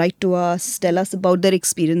listeners can write to us, tell us about their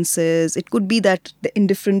experiences. It could be that in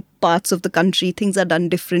different parts of the country, things are done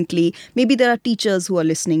differently. Maybe there are teachers who are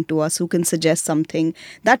listening to us who can suggest something.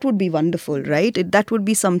 That would be wonderful, right? That would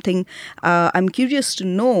be something I'm curious to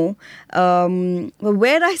know.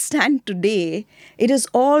 Where I stand today, it is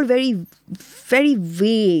all very, very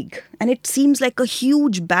vague, and it seems like a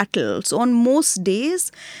huge battle. So on most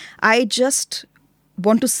days, I just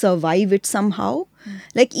want to survive it somehow.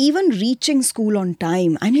 Like even reaching school on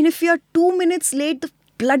time. I mean, if we are 2 minutes late, the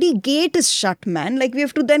bloody gate is shut, man. Like we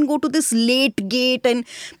have to then go to this late gate and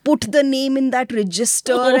put the name in that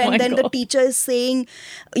register. And then the teacher is saying,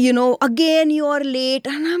 again you are late.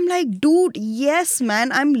 And I'm like, dude, yes,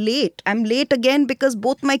 man, I'm late. I'm late again because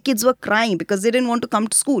both my kids were crying because they didn't want to come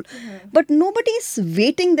to school. But nobody is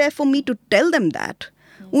waiting there for me to tell them that.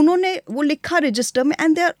 Unhone wo likha register mein,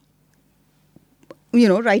 and they're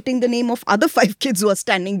writing the name of other 5 kids who are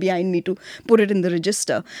standing behind me to put it in the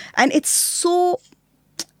register. And it's so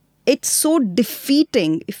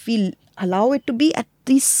defeating if we allow it to be at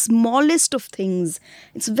the smallest of things.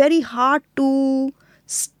 It's very hard to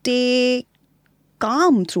stay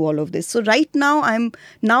calm through all of this. So right now,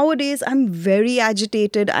 nowadays I'm very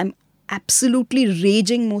agitated. I'm absolutely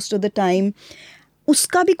raging most of the time.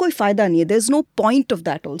 uska bhi koi fayda nahi hai. There's no point of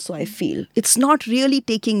that also, I feel. It's not really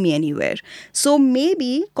taking me anywhere. So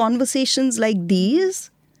maybe conversations like these,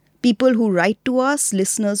 people who write to us,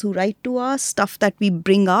 listeners who write to us, stuff that we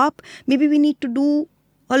bring up, maybe we need to do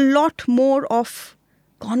a lot more of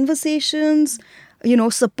conversations,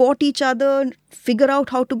 support each other, figure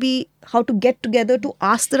out how to get together to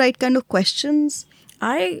ask the right kind of questions.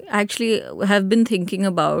 I actually have been thinking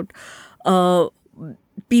about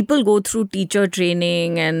people go through teacher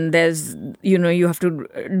training and there's, you have to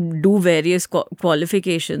do various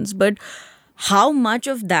qualifications. But how much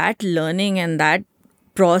of that learning and that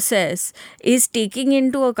process is taking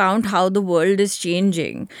into account how the world is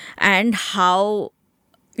changing and how,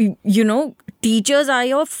 teachers are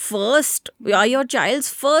your child's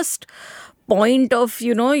first point of,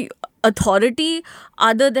 authority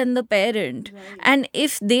other than the parent. Right. And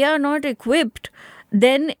if they are not equipped,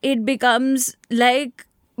 then it becomes like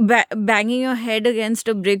banging your head against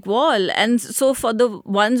a brick wall. And so for the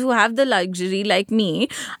ones who have the luxury like me,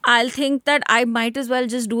 I'll think that I might as well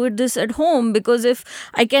just do this at home, because if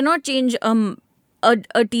I cannot change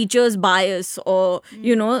a teacher's bias or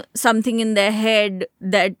something in their head,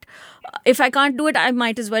 that if I can't do it, I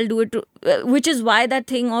might as well do it too, which is why that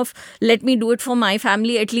thing of let me do it for my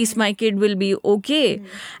family, at least my kid will be okay.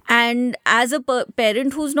 And as a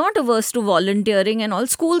parent who's not averse to volunteering and all,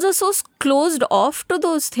 schools are so closed off to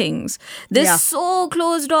those things. They're so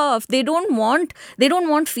closed off. They don't want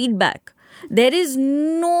feedback. There is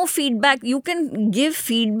no feedback. You can give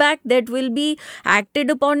feedback that will be acted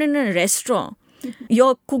upon in a restaurant.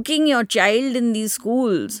 You're cooking your child in these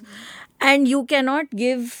schools and you cannot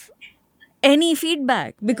give any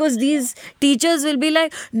feedback, because these teachers will be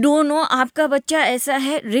like, no, aapka bacha aisa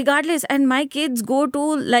hai, regardless. And my kids go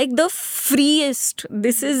to like the freest,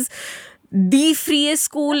 this is the freest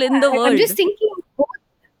school in the world. I'm just thinking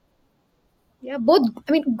both.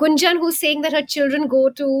 I mean, Gunjan, who's saying that her children go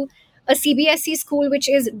to a CBSE school which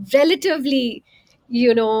is relatively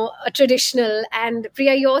a traditional, and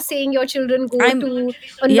Priya, you're saying your children go to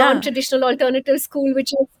a non-traditional alternative school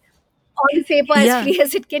which is on paper as free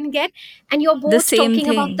as it can get, and you're both talking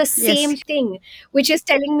about the same thing, which is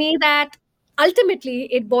telling me that ultimately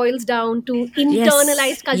it boils down to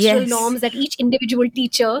internalized cultural norms that each individual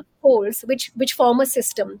teacher holds, which form a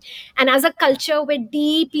system. And as a culture, we're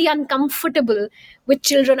deeply uncomfortable with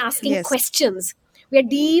children asking questions. We're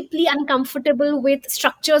deeply uncomfortable with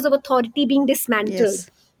structures of authority being dismantled.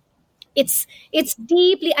 It's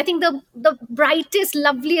deeply, I think the brightest,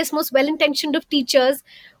 loveliest, most well-intentioned of teachers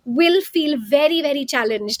will feel very, very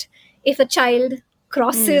challenged if a child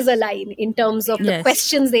crosses a line in terms of the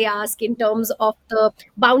questions they ask, in terms of the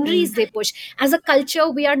boundaries they push. As a culture,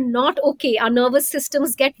 we are not okay. Our nervous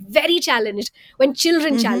systems get very challenged when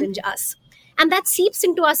children challenge us. And that seeps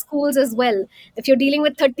into our schools as well. If you're dealing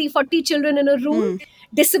with 30, 40 children in a room,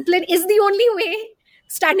 discipline is the only way.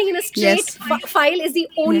 Standing in a straight file is the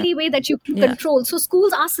only way that you can control. So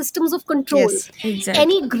schools are systems of control. Yes, exactly.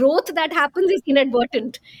 Any growth that happens is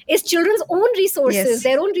inadvertent. It's children's own resources,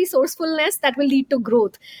 their own resourcefulness that will lead to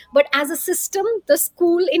growth. But as a system, the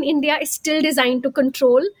school in India is still designed to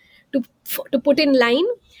control, to put in line,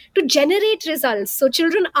 to generate results. So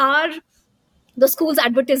children are the school's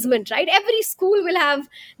advertisement, right? Every school will have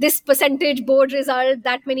this percentage board result,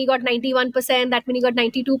 that many got 91%, that many got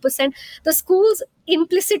 92%. The school's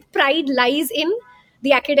implicit pride lies in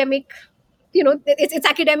the academic, it's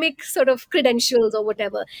academic sort of credentials or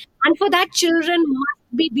whatever. And for that, children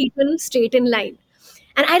must be beaten straight in line.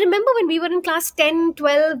 And I remember when we were in class 10,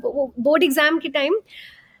 12, board exam ki time,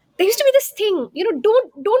 there used to be this thing,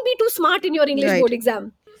 don't be too smart in your English board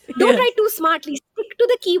exam. Don't write too smartly. Stick to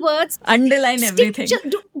the keywords. Underline everything.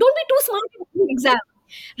 Don't be too smart in the exam.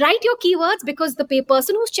 Write your keywords, because the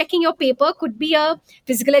person who's checking your paper could be a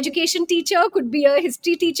physical education teacher, could be a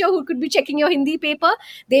history teacher who could be checking your Hindi paper.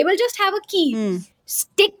 They will just have a key.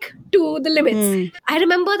 Stick to the limits. I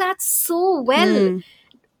remember that so well.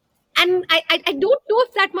 And I don't know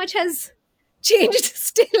if that much has changed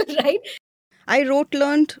still, right? I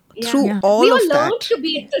learned through all we of all that. learned to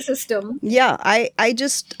beat the system. Yeah, I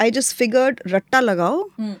just figured ratta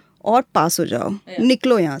lagao और पास हो जाओ,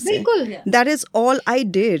 निकलो यहाँ से. That is all I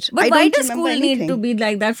did. But I why don't does remember school anything. need to be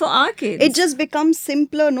like that for our kids? It just becomes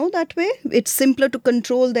simpler, no, that way. It's simpler to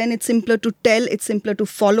control, then it's simpler to tell, it's simpler to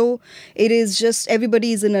follow. It is just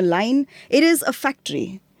everybody is in a line. It is a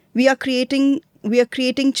factory. We are creating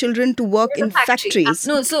children to work in factories,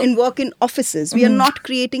 and work in offices. We are not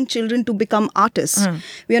creating children to become artists.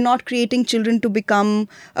 We are not creating children to become.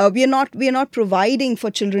 We are not providing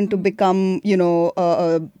for children to become,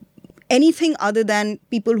 anything other than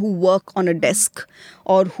people who work on a desk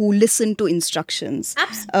or who listen to instructions.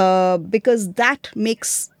 Absolutely. Because that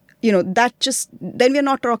makes, that just, then we're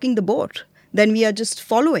not rocking the boat. Then we are just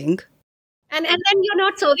following. And then you're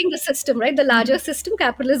not serving the system, right? The larger system,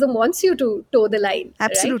 capitalism wants you to toe the line,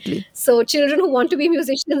 right? Absolutely. So children who want to be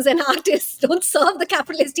musicians and artists don't serve the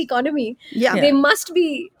capitalist economy. Yeah. They must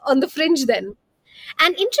be on the fringe then.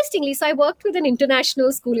 And interestingly, so I worked with an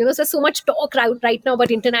international school. There's so much talk right now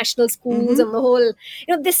about international schools and the whole,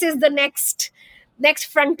 this is the next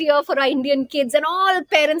frontier for our Indian kids, and all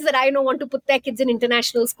parents that I know want to put their kids in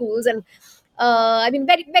international schools. And I mean,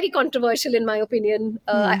 very, very controversial in my opinion.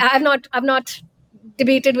 I've not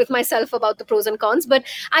debated with myself about the pros and cons, but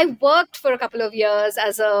I worked for a couple of years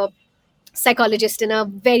as a psychologist in a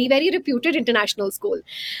very, very reputed international school.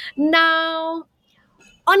 Now,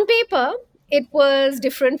 on paper, it was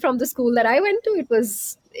different from the school that I went to. It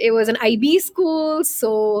was an IB school,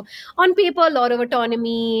 so on paper, a lot of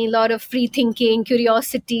autonomy, a lot of free thinking,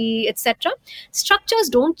 curiosity, etc. Structures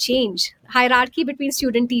don't change. Hierarchy between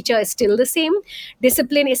student teacher is still the same.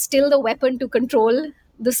 Discipline is still the weapon to control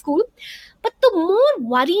the school. But the more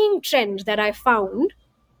worrying trend that I found,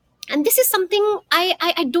 and this is something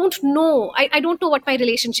I don't know. I don't know what my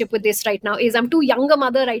relationship with this right now is. I'm too young a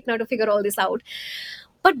mother right now to figure all this out.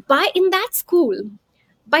 But in that school,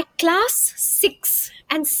 by class 6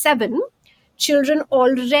 and 7, children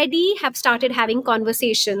already have started having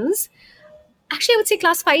conversations. Actually, I would say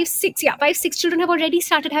class 5, 6. Yeah, 5, 6 children have already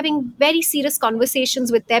started having very serious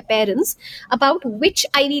conversations with their parents about which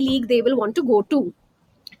Ivy League they will want to go to.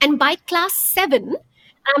 And by class 7,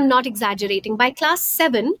 I'm not exaggerating, by class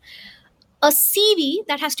 7, a CV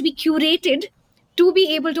that has to be curated to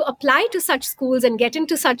be able to apply to such schools and get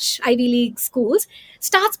into such Ivy League schools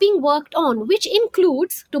starts being worked on, which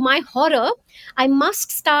includes, to my horror, I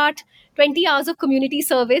must start 20 hours of community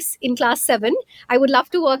service in class 7. I would love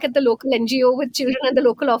to work at the local NGO with children and the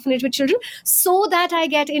local orphanage with children so that I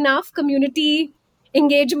get enough community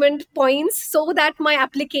engagement points so that my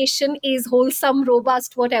application is wholesome,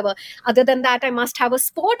 robust, whatever. Other than that, I must have a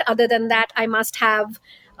sport. Other than that, I must have,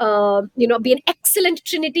 be an excellent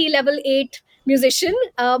Trinity level 8 musician.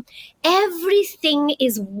 Everything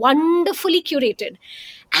is wonderfully curated.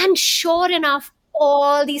 And sure enough,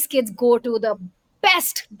 all these kids go to the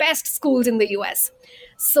best schools in the US.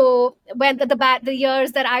 So when the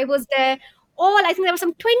years that I was there, I think there were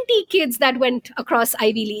some 20 kids that went across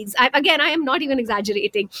Ivy Leagues. I am not even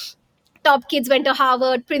exaggerating. Top kids went to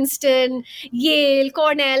Harvard, Princeton, Yale,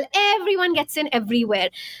 Cornell. Everyone gets in everywhere.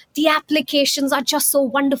 The applications are just so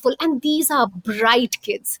wonderful. And these are bright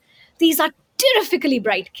kids. These are terrifically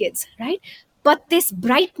bright kids, right? But this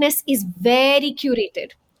brightness is very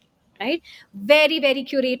curated. Right? Very, very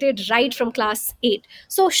curated right from class 8.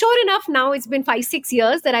 So sure enough, now it's been 5, 6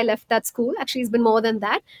 years that I left that school. Actually, it's been more than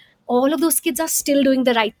that. All of those kids are still doing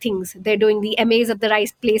the right things. They're doing the MAs at the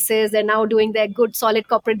right places. They're now doing their good, solid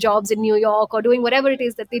corporate jobs in New York or doing whatever it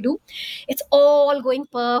is that they do. It's all going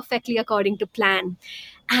perfectly according to plan.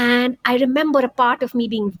 And I remember a part of me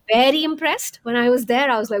being very impressed when I was there.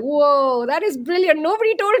 I was like, whoa, that is brilliant.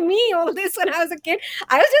 Nobody told me all this when I was a kid.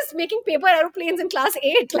 I was just making paper aeroplanes in class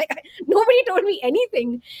 8. Nobody told me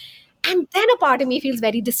anything. And then a part of me feels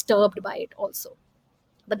very disturbed by it also.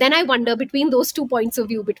 But then I wonder, between those two points of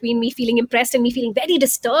view, between me feeling impressed and me feeling very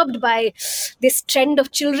disturbed by this trend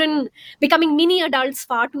of children becoming mini adults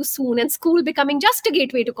far too soon and school becoming just a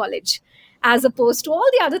gateway to college, as opposed to all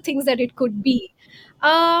the other things that it could be.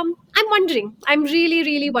 I'm wondering, I'm really,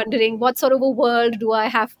 really wondering, what sort of a world do I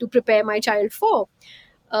have to prepare my child for?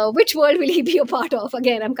 Which world will he be a part of?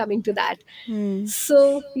 Again, I'm coming to that.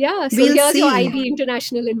 So We'll here's your see. IB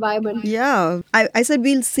international environment. Yeah, I said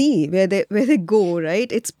we'll see where they go, right?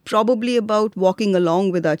 It's probably about walking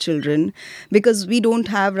along with our children, because we don't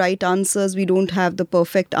have right answers, we don't have the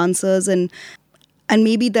perfect answers, and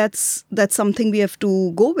maybe that's something we have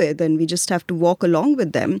to go with, and we just have to walk along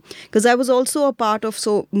with them. Because I was also a part of,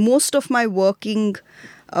 so most of my working,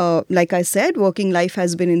 like I said, working life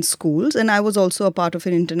has been in schools, and I was also a part of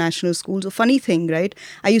an international school. So funny thing, right?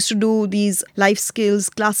 I used to do these life skills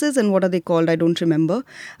classes, and what are they called? I don't remember.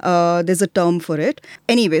 There's a term for it.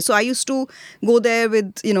 Anyway, so I used to go there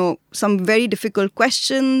with, some very difficult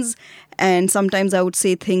questions, and sometimes I would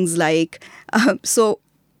say things like, so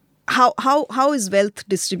how is wealth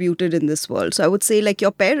distributed in this world? So I would say, like,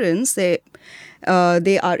 your parents, they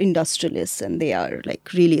are industrialists and they are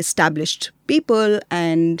like really established people,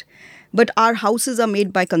 but our houses are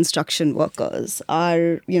made by construction workers.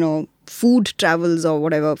 Our food travels or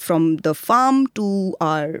whatever from the farm to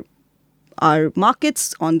our our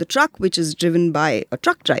markets on the truck, which is driven by a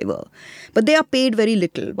truck driver. But they are paid very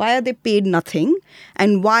little. Why are they paid nothing?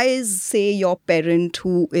 And why is, say, your parent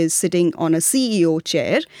who is sitting on a CEO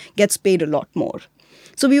chair gets paid a lot more?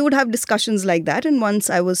 So we would have discussions like that. And once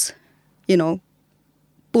I was,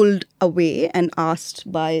 pulled away and asked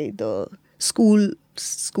by the school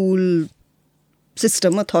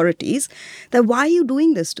system authorities that why are you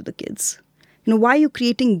doing this to the kids? Why are you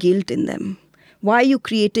creating guilt in them? Why are you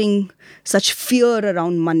creating such fear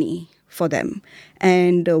around money for them?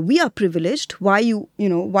 And we are privileged. Why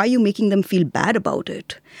are you making them feel bad about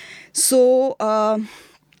it? So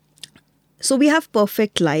we have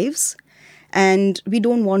perfect lives, and we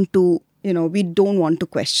don't want to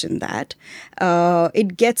question that.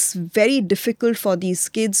 It gets very difficult for these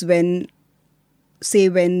kids when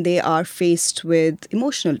they are faced with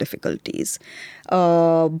emotional difficulties,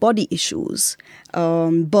 body issues,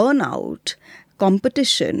 burnout,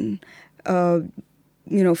 competition,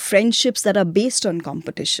 friendships that are based on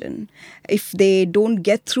competition. If they don't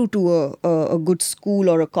get through to a good school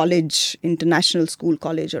or a college, international school,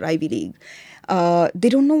 college or Ivy League, they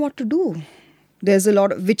don't know what to do. There's a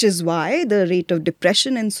lot of, which is why the rate of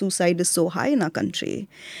depression and suicide is so high in our country.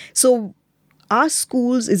 So our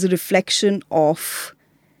schools is a reflection of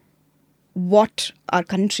what our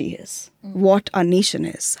country is, what our nation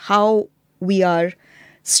is, how we are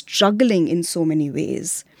struggling in so many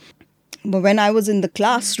ways. But when I was in the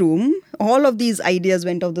classroom, all of these ideas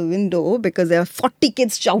went out the window because there are 40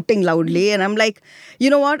 kids shouting loudly. And I'm like, you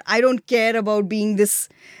know what? I don't care about being this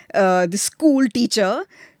school teacher.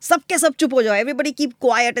 Sabke sab chup ho jao. Everybody keep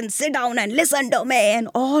quiet and sit down and listen to me. And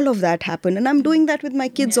all of that happened. And I'm doing that with my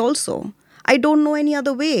kids also. I don't know any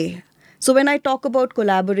other way. So when I talk about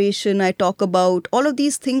collaboration, I talk about all of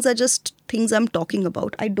these things are just things I'm talking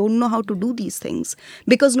about. I don't know how to do these things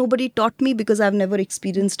because nobody taught me, because I've never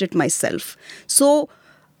experienced it myself. So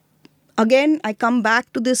again, I come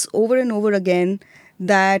back to this over and over again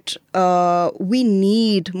that we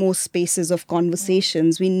need more spaces of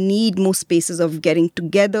conversations. We need more spaces of getting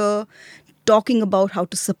together, talking about how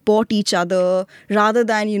to support each other rather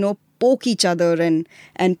than, poke each other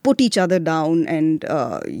and put each other down. And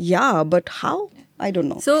but how? I don't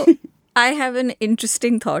know. So I have an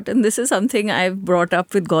interesting thought, and this is something I've brought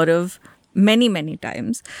up with Gaurav many, many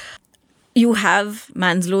times. You have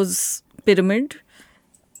Maslow's pyramid,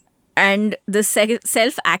 and the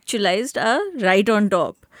self-actualized are right on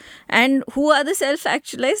top. And who are the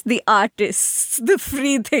self-actualized? The artists, the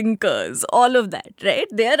free thinkers, all of that, right?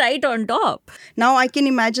 They're right on top. Now I can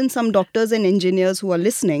imagine some doctors and engineers who are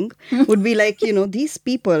listening would be like, these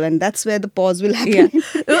people, and that's where the pause will happen.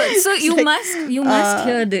 Yeah. So you must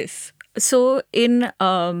hear this. So in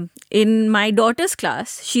my daughter's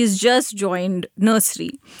class, she's just joined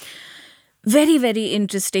nursery. Very, very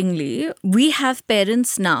interestingly, we have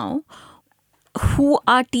parents now who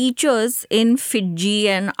are teachers in Fiji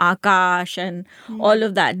and Akash and all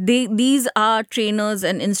of that. These are trainers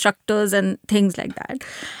and instructors and things like that.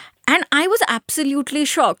 And I was absolutely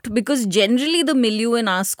shocked because generally the milieu in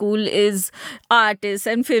our school is artists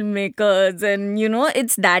and filmmakers and,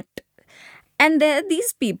 it's that. And there are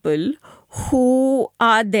these people who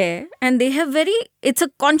are there and it's a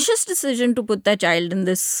conscious decision to put their child in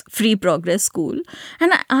this free progress school.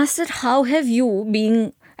 And I asked her, how have you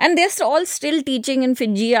been... And they're all still teaching in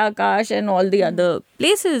Fiji, Akash and all the other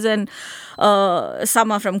places. And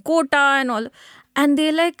some are from Kota and all. And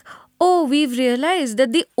they're like, oh, we've realized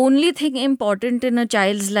that the only thing important in a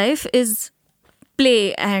child's life is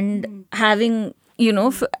play and having,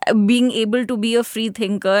 being able to be a free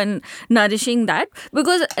thinker and nourishing that.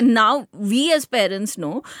 Because now we as parents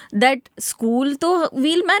know that school to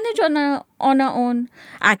we'll manage on our own.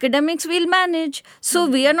 Academics we'll manage. So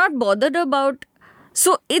we are not bothered about...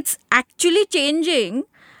 So it's actually changing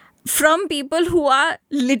from people who are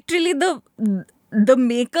literally the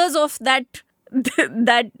makers of that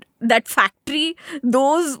factory.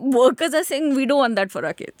 Those workers are saying we don't want that for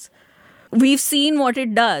our kids. We've seen what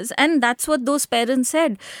it does, and that's what those parents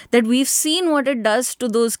said, that we've seen what it does to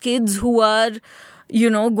those kids who are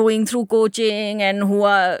going through coaching and who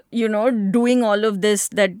are doing all of this,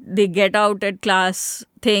 that they get out at class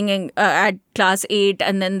at class 8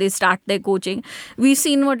 and then they start their coaching. We've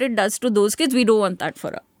seen what it does to those kids. We don't want that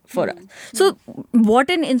for us. So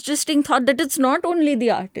what an interesting thought, that it's not only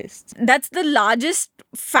the artists. That's the largest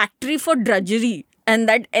factory for drudgery, and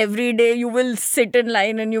that every day you will sit in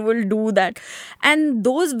line and you will do that. And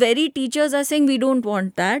those very teachers are saying we don't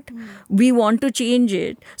want that. We want to change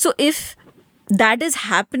it. So if that is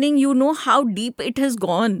happening, how deep it has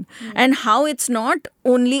gone and how it's not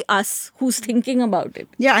only us who's thinking about it.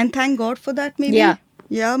 Yeah, and thank God for that, maybe. Yeah.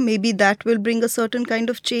 Yeah, maybe that will bring a certain kind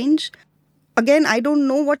of change. Again, I don't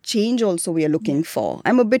know what change also we are looking for.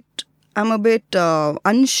 I'm a bit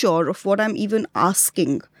unsure of what I'm even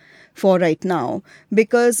asking for right now,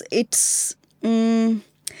 because it's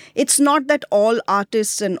not that all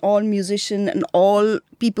artists and all musicians and all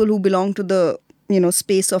people who belong to the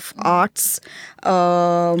space of arts.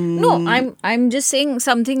 No, I'm just saying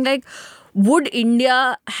something like, would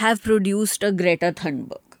India have produced a Greta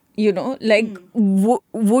Thunberg? Like,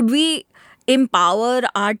 would we empower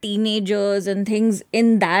our teenagers and things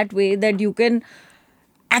in that way that you can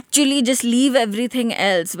actually just leave everything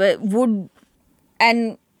else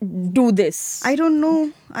and do this? I don't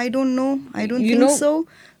know. I don't You think know, so.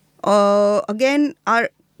 Again,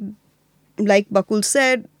 like Bakul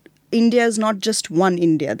said, India is not just one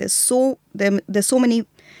India. There's so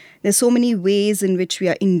many ways in which we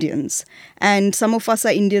are Indians, and some of us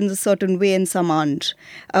are Indians a certain way and some aren't.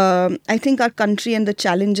 I think our country and the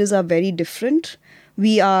challenges are very different.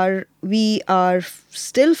 We are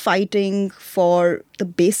still fighting for the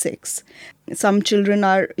basics. Some children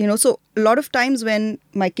are, so a lot of times when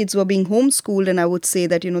my kids were being homeschooled, and I would say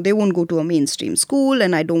that, they won't go to a mainstream school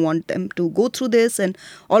and I don't want them to go through this and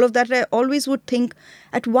all of that. I always would think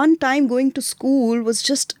at one time going to school was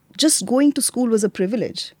just going to school was a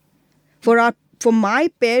privilege. For my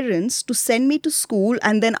parents to send me to school,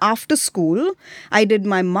 and then after school, I did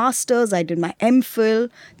my master's, I did my MPhil.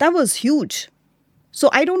 That was huge. So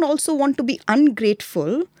I don't also want to be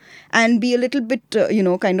ungrateful and be a little bit,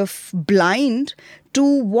 kind of blind to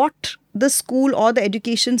what the school or the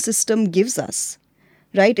education system gives us,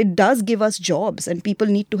 right? It does give us jobs, and people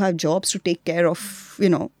need to have jobs to take care of,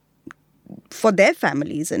 for their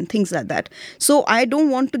families and things like that. So I don't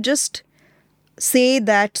want to just say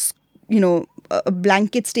that, a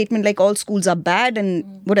blanket statement like all schools are bad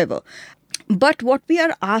and whatever. But what we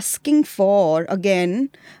are asking for, again,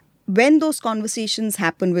 when those conversations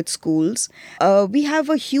happen with schools, we have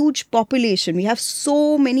a huge population. We have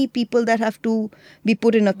so many people that have to be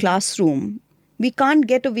put in a classroom. We can't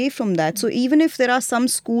get away from that. So even if there are some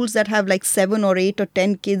schools that have like 7 or 8 or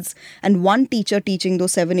 10 kids and one teacher teaching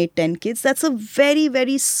those 7, 8, 10 kids, that's a very,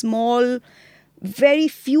 very small. Very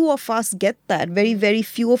few of us get that. Very, very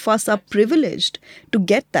few of us are privileged to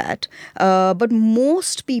get that. But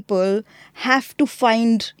most people have to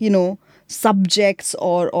find, subjects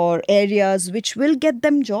or areas which will get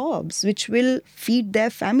them jobs, which will feed their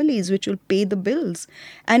families, which will pay the bills.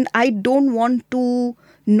 And I don't want to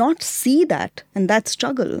not see that and that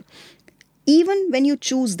struggle. Even when you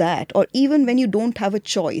choose that, or even when you don't have a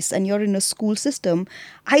choice and you're in a school system,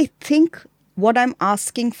 I think what I'm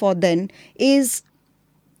asking for then is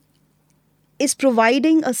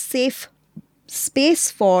providing a safe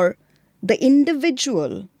space for the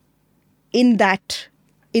individual in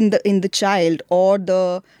the child, or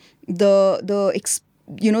the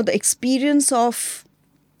experience of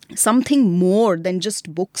something more than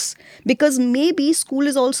just books, because maybe school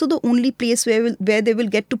is also the only place where they will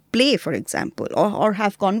get to play, for example, or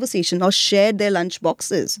have conversation or share their lunch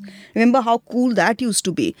boxes. Remember how cool that used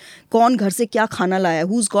to be. Kaun ghar se kya khana laya,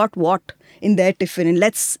 who's got what in their tiffin, and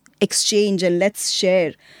let's exchange and let's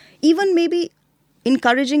share. Even maybe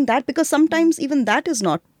encouraging that, because sometimes even that is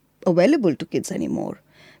not available to kids anymore,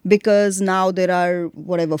 because now there are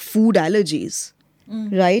whatever food allergies.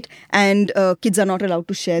 Right? And kids are not allowed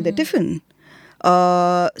to share their tiffin.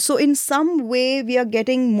 So in some way, we are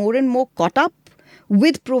getting more and more caught up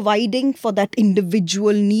with providing for that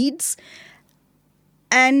individual needs.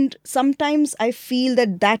 And sometimes I feel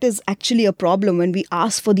that is actually a problem when we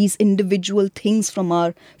ask for these individual things from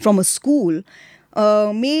a school.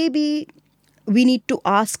 Maybe we need to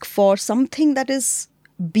ask for something that is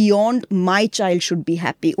beyond my child should be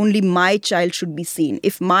happy. Only my child should be seen.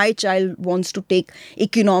 If my child wants to take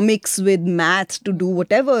economics with math to do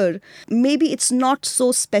whatever, maybe it's not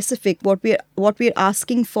so specific. What we're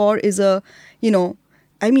asking for is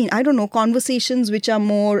conversations which are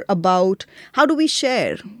more about how do we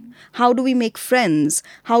share? How do we make friends?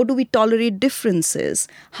 How do we tolerate differences?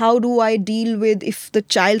 How do I deal with if the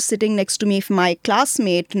child sitting next to me, if my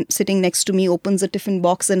classmate sitting next to me opens a tiffin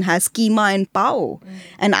box and has keema and pao,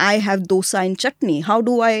 and I have dosa and chutney? How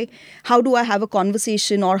do I have a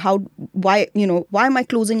conversation, or why am I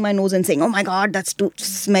closing my nose and saying, oh my God, that's too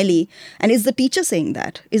smelly? And is the teacher saying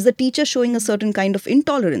that? Is the teacher showing a certain kind of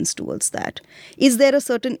intolerance towards that? Is there a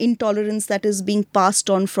certain intolerance that is being passed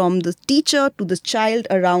on from the teacher to the child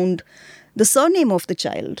around the surname of the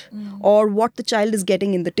child, or what the child is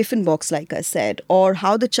getting in the tiffin box, like I said, or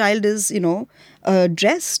how the child is,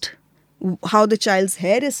 dressed, how the child's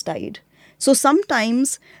hair is tied? So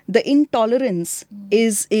sometimes the intolerance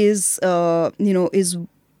is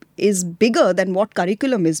bigger than what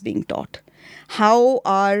curriculum is being taught. How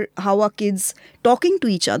are kids talking to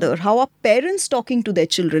each other? How are parents talking to their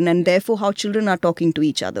children, and therefore how children are talking to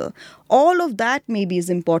each other? All of that maybe is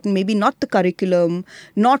important. Maybe not the curriculum,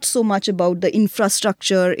 not so much about the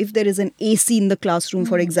infrastructure. If there is an AC in the classroom,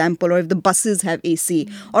 for example, or if the buses have AC,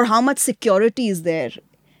 or how much security is there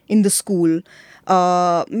in the school.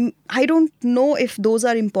 I don't know if those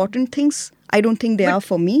are important things. I don't think they are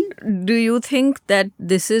for me. Do you think that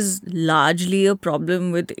this is largely a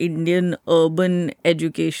problem with Indian urban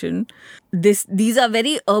education? These are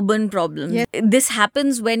very urban problems. Yeah. This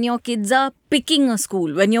happens when your kids are picking a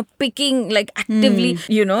school, when you're picking like actively,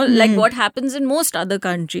 like what happens in most other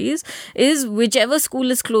countries is whichever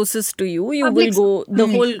school is closest to you, you Public will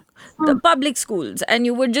go the public schools, and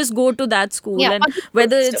you would just go to that school. Yeah, And public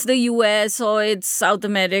whether schools it's the US or it's South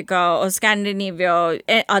America or Scandinavia or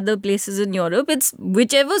other places in Europe, it's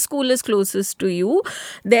whichever school is closest to you,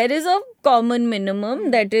 there is a common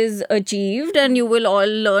minimum that is achieved, and you will all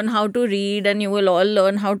learn how to read, and you will all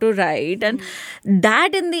learn how to write. And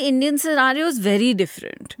that in the Indian scenario is very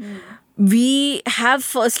different. We have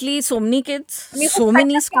firstly so many kids, so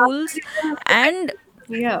many schools, and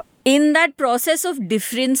Yeah. in that process of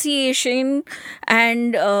differentiation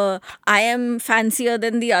and I am fancier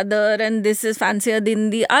than the other and this is fancier than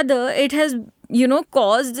the other, it has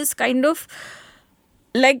caused this kind of,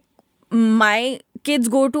 like, my kids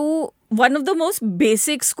go to one of the most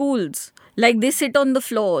basic schools. Like, they sit on the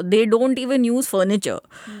floor, they don't even use furniture.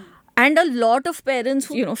 And a lot of parents,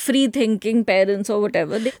 free thinking parents or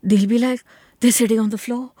whatever, they'll be like, they're sitting on the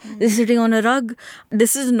floor, they're sitting on a rug.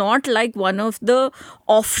 This is not like one of the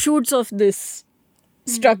offshoots of this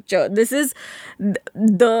structure. This is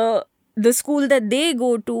the school that they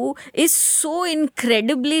go to is so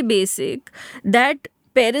incredibly basic that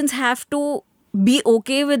parents have to be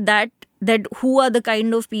okay with that who are the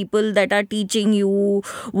kind of people that are teaching you,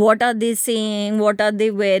 what are they saying, what are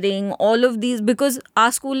they wearing, all of these, because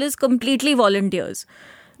our school is completely volunteers.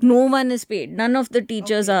 No one is paid, none of the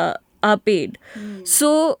teachers are paid.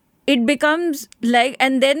 So it becomes like,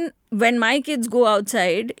 and then when my kids go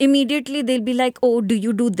outside, immediately they'll be like, oh, do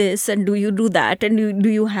you do this and do you do that, and do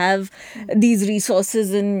you have these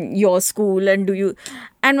resources in your school, and do you,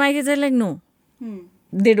 and my kids are like, no,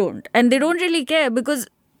 they don't. And they don't really care, because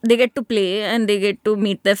they get to play and they get to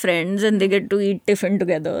meet their friends and they get to eat tiffin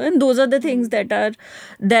together, and those are the things that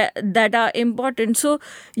are important. So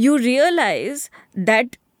you realize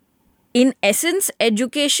that in essence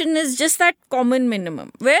education is just that common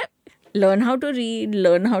minimum where learn how to read,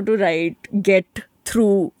 learn how to write, get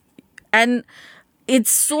through, and it's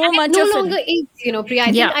so And much it no of longer is, Priya. I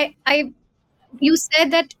Yeah. think you said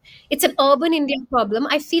that it's an urban India problem.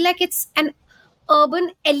 I feel like it's an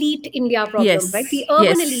urban elite India problem, right? The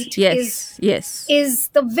urban elite is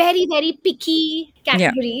the very, very picky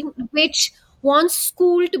category which wants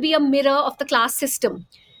school to be a mirror of the class system.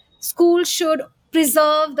 School should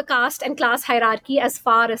preserve the caste and class hierarchy as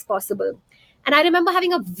far as possible. And I remember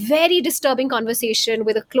having a very disturbing conversation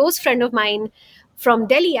with a close friend of mine from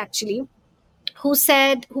Delhi, actually, who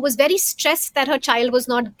was very stressed that her child was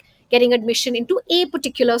not getting admission into a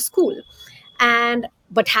particular school, and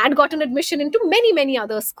but had gotten admission into many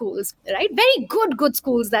other schools, right? Very good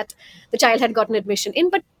schools that the child had gotten admission in,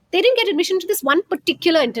 but they didn't get admission to this one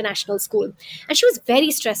particular international school, and she was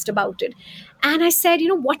very stressed about it. And I said,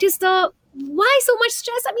 why so much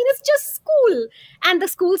stress? I mean, it's just school, and the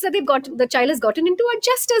schools that the child has gotten into are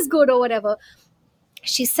just as good or whatever.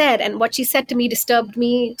 She said, and what she said to me disturbed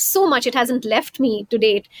me so much, it hasn't left me to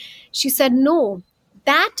date. She said, no,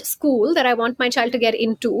 that school that I want my child to get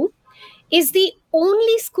into is the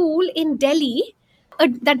only school in Delhi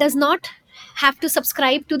that does not have to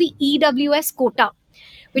subscribe to the EWS quota,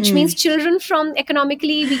 which means children from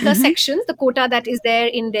economically weaker sections, the quota that is there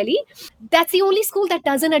in Delhi. That's the only school that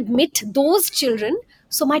doesn't admit those children.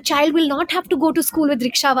 So my child will not have to go to school with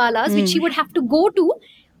rickshawalas, which he would have to go to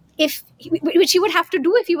which he would have to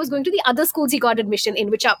do if he was going to the other schools he got admission in,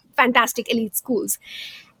 which are fantastic elite schools.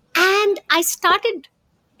 And I started,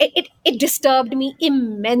 it disturbed me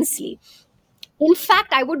immensely. In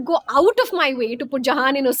fact, I would go out of my way to put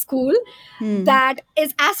Jahan in a school that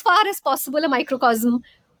is as far as possible a microcosm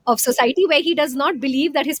of society, where he does not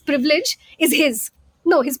believe that his privilege is his.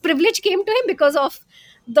 No, his privilege came to him because of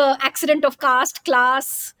the accident of caste,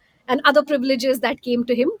 class, and other privileges that came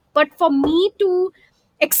to him. But for me to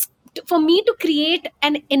create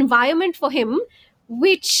an environment for him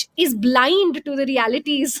which is blind to the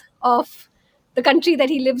realities of the country that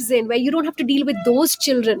he lives in, where you don't have to deal with those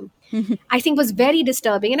children, I think was very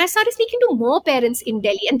disturbing. And I started speaking to more parents in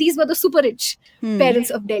Delhi, and these were the super rich parents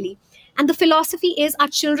of Delhi. And the philosophy is our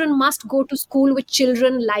children must go to school with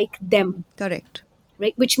children like them, Correct.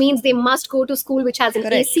 right? Which means they must go to school which has an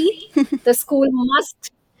Correct. AC. The school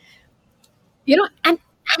must, and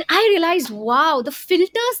I realized, wow, the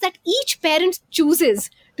filters that each parent chooses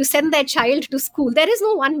to send their child to school, there is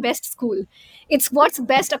no one best school. It's what's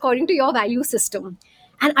best according to your value system.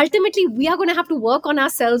 And ultimately, we are going to have to work on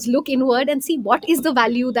ourselves, look inward, and see what is the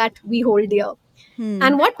value that we hold dear.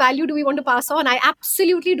 And what value do we want to pass on? I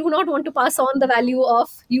absolutely do not want to pass on the value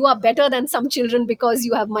of you are better than some children because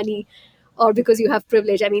you have money or because you have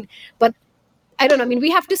privilege. I mean, but I don't know. I mean,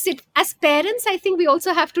 we have to sit as parents. I think we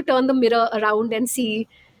also have to turn the mirror around and see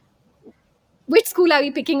which school are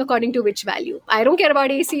we picking according to which value. I don't care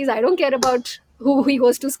about ACs. I don't care about who he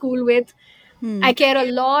goes to school with. I care a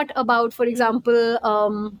lot about, for example,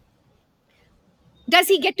 does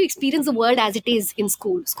he get to experience the world as it is in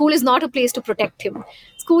school? School is not a place to protect him.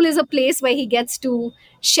 School is a place where he gets to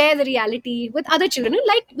share the reality with other children.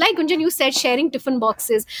 And like Gunjan, you said, sharing tiffin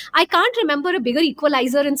boxes. I can't remember a bigger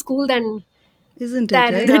equalizer in school than Isn't it,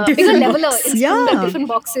 than right? bigger tiffin leveler box. in school than Yeah, tiffin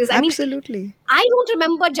boxes. I mean, absolutely. I don't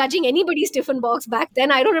remember judging anybody's tiffin box back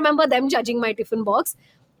then. I don't remember them judging my tiffin box.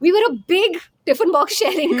 We were a big tiffin box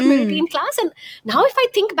sharing community in class. And now, if I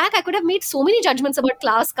think back, I could have made so many judgments about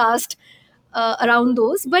class, caste around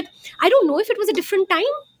those. But I don't know if it was a different time.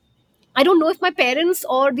 I don't know if my parents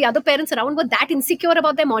or the other parents around were that insecure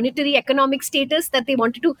about their monetary economic status that they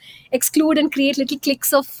wanted to exclude and create little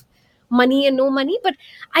cliques of money and no money. But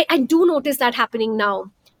I do notice that happening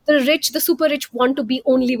now. The rich, the super rich, want to be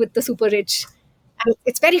only with the super rich. And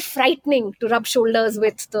it's very frightening to rub shoulders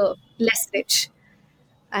with the less rich.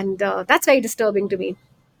 And that's very disturbing to me.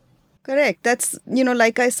 Correct. That's,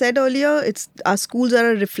 like I said earlier, it's our schools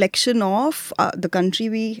are a reflection of the country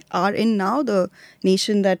we are in now, the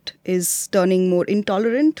nation that is turning more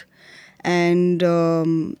intolerant and,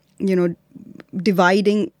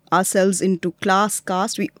 dividing ourselves into class,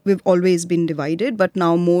 caste. We've always been divided, but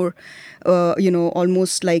now more,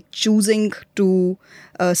 almost like choosing to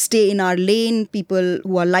stay in our lane, people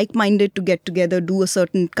who are like-minded to get together, do a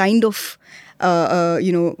certain kind of,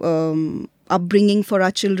 upbringing for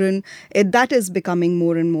our children. That is becoming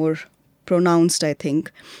more and more pronounced, I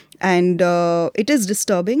think. And it is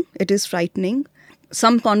disturbing. It is frightening.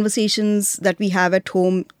 Some conversations that we have at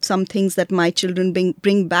home, some things that my children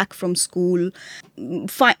bring back from school,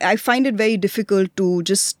 I find it very difficult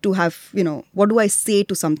to have, what do I say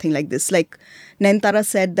to something like this? Like Nayantara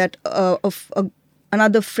said that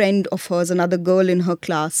another friend of hers, another girl in her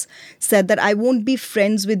class, said that I won't be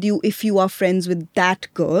friends with you if you are friends with that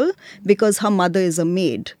girl because her mother is a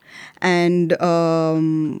maid. And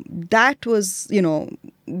that was,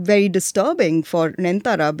 very disturbing for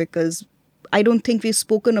Nayantara because I don't think we've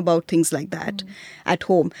spoken about things like that at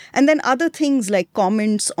home. And then other things like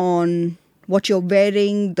comments on what you're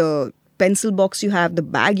wearing, the pencil box you have, the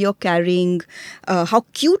bag you're carrying, how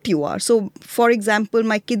cute you are. So, for example,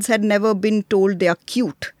 my kids had never been told they are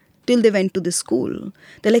cute till they went to the school.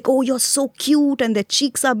 They're like, oh, you're so cute, and their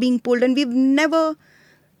cheeks are being pulled. And we've never,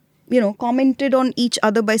 commented on each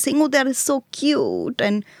other by saying, oh, that is so cute.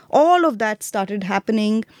 And all of that started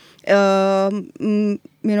happening.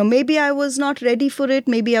 Maybe I was not ready for it.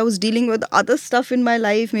 Maybe I was dealing with other stuff in my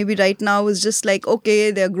life. Maybe right now it's just like,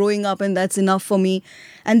 okay, they're growing up and that's enough for me.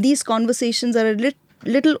 And these conversations are a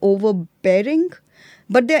little overbearing,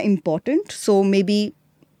 but they're important. So maybe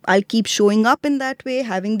I'll keep showing up in that way,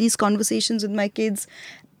 having these conversations with my kids.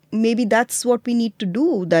 Maybe that's what we need to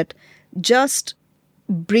do, that just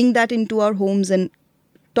bring that into our homes and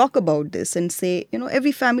talk about this and say,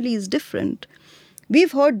 every family is different.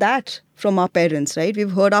 We've heard that from our parents, right?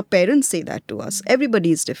 We've heard our parents say that to us.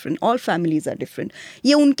 Everybody is different. All families are different.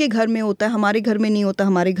 ये उनके घर में होता है, हमारे घर में नहीं होता,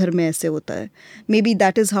 हमारे घर में ऐसे होता है. Maybe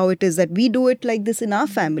that is how it is, that we do it like this in our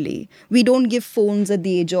family. We don't give phones at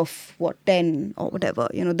the age of, 10 or whatever.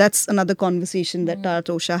 That's another conversation that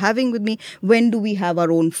Taratosha having with me. When do we have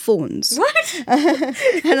our own phones? What?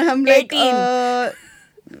 And I'm like, 18.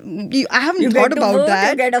 I haven't You thought get to about vote,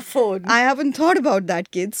 that. you get a phone. I haven't thought about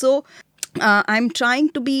that, kid. So I'm trying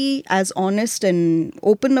to be as honest and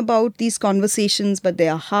open about these conversations, but they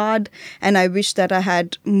are hard. And I wish that I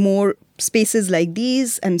had more spaces like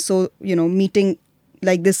these. And so, meeting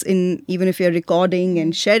like this, in even if you're recording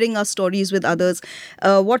and sharing our stories with others,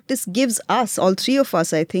 what this gives us, all three of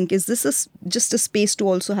us, I think, is this just a space to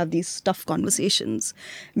also have these tough conversations,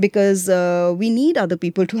 because we need other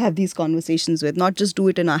people to have these conversations with, not just do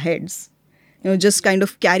it in our heads. just kind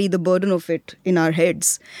of carry the burden of it in our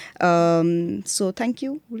heads. So thank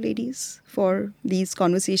you, ladies, for these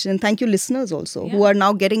conversations. Thank you, listeners, also, who are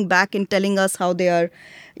now getting back and telling us how they are,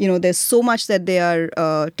 there's so much that they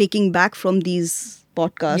are taking back from these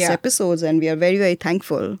podcast episodes, and we are very, very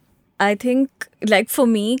thankful. I think, like for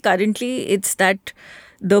me, currently, it's that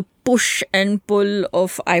the push and pull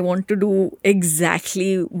of I want to do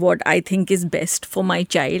exactly what I think is best for my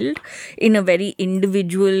child in a very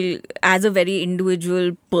individual, as a very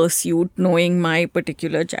individual pursuit, knowing my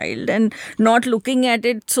particular child and not looking at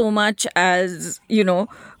it so much as,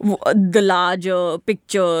 the larger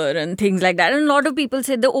picture and things like that. And a lot of people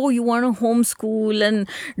say that, oh, you want to homeschool and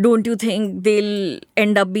don't you think they'll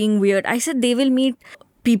end up being weird? I said they will meet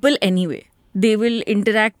people anyway. They will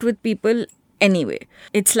interact with people anyway.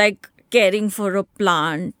 It's like caring for a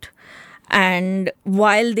plant. And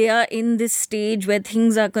while they are in this stage where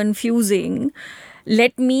things are confusing,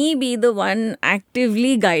 let me be the one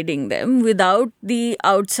actively guiding them without the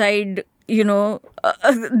outside,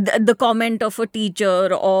 the comment of a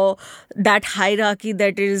teacher or that hierarchy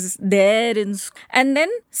that is there and then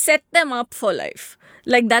set them up for life.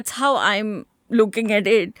 Like, that's how I'm looking at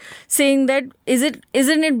it, saying that isn't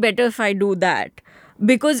it better if I do that?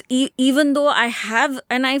 Because even though I have,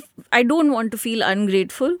 and I don't want to feel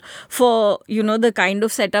ungrateful for, the kind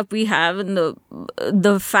of setup we have and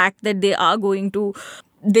the fact that they are going to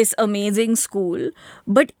this amazing school.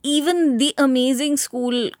 But even the amazing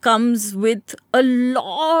school comes with a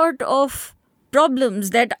lot of problems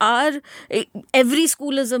that are, every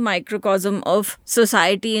school is a microcosm of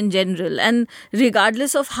society in general. And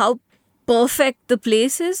regardless of how perfect the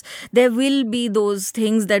place is, there will be those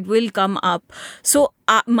things that will come up. So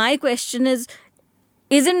my question is,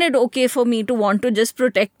 isn't it okay for me to want to just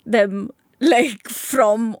protect them like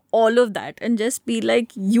from all of that and just be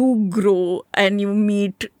like, you grow and you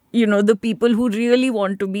meet, the people who really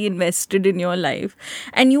want to be invested in your life,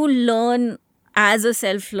 and you learn as a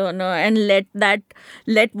self-learner, and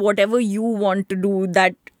let whatever you want to do,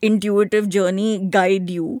 that intuitive journey, guide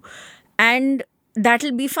you. And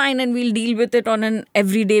that'll be fine, and we'll deal with it on an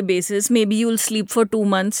everyday basis. Maybe you'll sleep for 2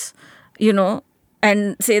 months,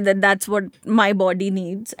 and say that that's what my body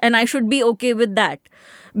needs. And I should be okay with that,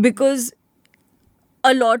 because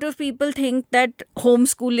a lot of people think that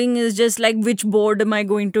homeschooling is just like, which board am I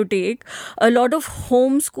going to take? A lot of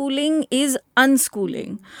homeschooling is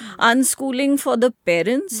unschooling. Unschooling for the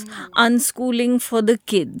parents, unschooling for the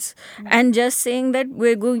kids, and just saying that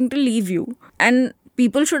we're going to leave you. And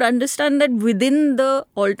people should understand that within the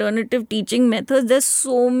alternative teaching methods, there's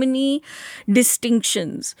so many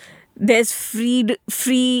distinctions. There's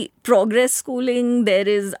free progress schooling, there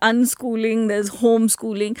is unschooling, there's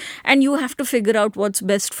homeschooling, and you have to figure out what's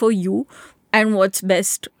best for you and what's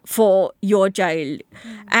best for your child.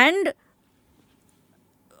 And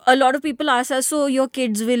a lot of people ask us, so your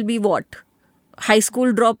kids will be what? High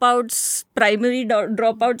school dropouts, primary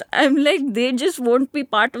dropouts? I'm like, they just won't be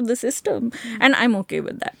part of the system. And I'm okay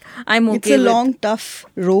with that. It's a long, tough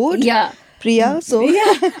road. Yeah. Priya, so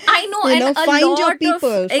I know, and find a lot your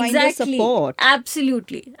people, of, find your support.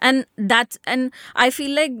 Absolutely. And I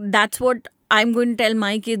feel like that's what I'm going to tell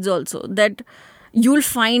my kids also, that you'll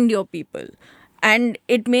find your people. And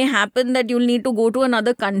it may happen that you'll need to go to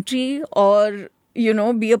another country or,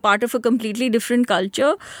 be a part of a completely different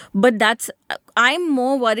culture. But I'm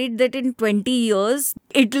more worried that in 20 years,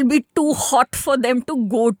 it'll be too hot for them to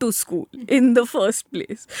go to school in the first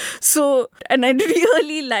place. So, and I'd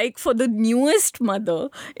really like for the newest mother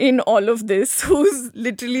in all of this, who's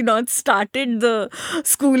literally not started the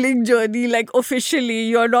schooling journey, like officially,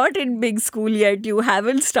 you're not in big school yet, you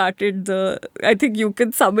haven't started I think you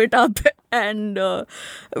can sum it up. And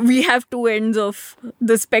we have two ends of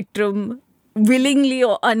the spectrum, willingly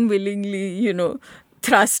or unwillingly,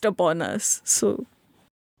 thrust upon us. So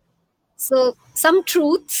some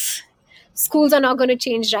truths: schools are not going to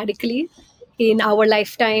change radically in our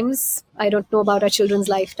lifetimes. I don't know about our children's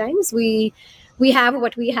lifetimes. We have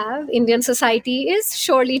what we have. Indian society is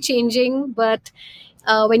surely changing, but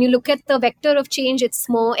when you look at the vector of change, it's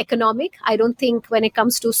more economic. I don't think when it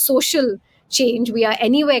comes to social change, we are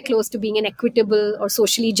anywhere close to being an equitable or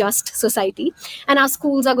socially just society. And our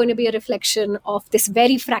schools are going to be a reflection of this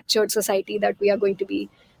very fractured society that we are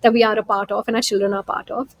a part of, and our children are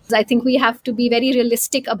part of. I think we have to be very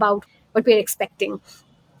realistic about what we're expecting.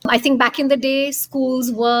 I think back in the day,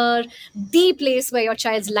 schools were the place where your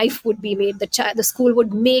child's life would be made. The school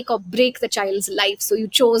would make or break the child's life. So you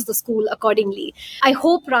chose the school accordingly. I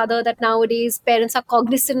hope rather that nowadays parents are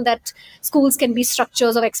cognizant that schools can be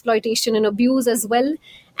structures of exploitation and abuse as well.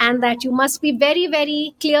 And that you must be very,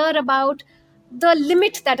 very clear about the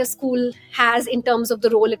limit that a school has in terms of the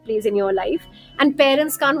role it plays in your life, and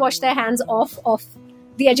parents can't wash their hands off of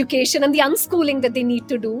the education and the unschooling that they need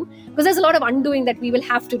to do, because there's a lot of undoing that we will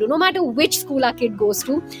have to do. No matter which school our kid goes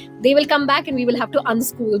to, they will come back and we will have to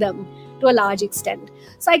unschool them to a large extent.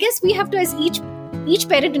 So I guess we have to, as each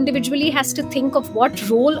parent individually has to think of what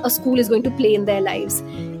role a school is going to play in their lives.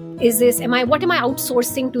 What am I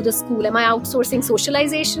outsourcing to the school? Am I outsourcing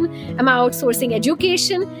socialization? Am I outsourcing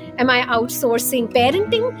education? Am I outsourcing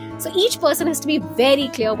parenting? So each person has to be very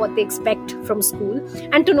clear what they expect from school,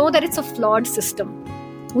 and to know that it's a flawed system.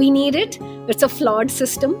 We need it. It's a flawed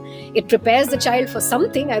system. It prepares the child for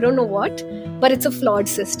something, I don't know what, but it's a flawed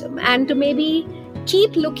system. And to maybe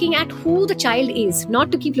keep looking at who the child is,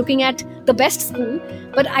 not to keep looking at the best school,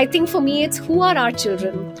 but I think for me it's who are our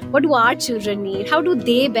children? What do our children need? How do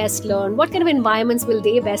they best learn? What kind of environments will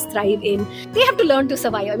they best thrive in? They have to learn to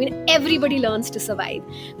survive. I mean, everybody learns to survive.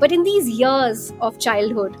 But in these years of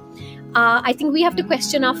childhood, I think we have to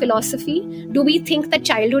question our philosophy. Do we think that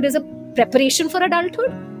childhood is a preparation for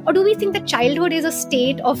adulthood? Or do we think that childhood is a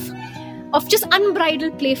state of just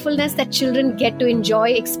unbridled playfulness that children get to enjoy,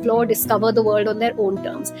 explore, discover the world on their own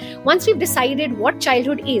terms? Once we've decided what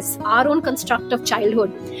childhood is, our own construct of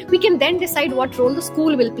childhood, we can then decide what role the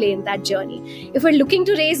school will play in that journey. If we're looking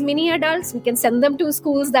to raise mini adults, we can send them to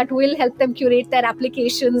schools that will help them curate their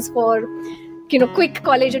applications for quick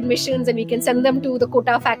college admissions, and we can send them to the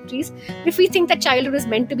quota factories. If we think that childhood is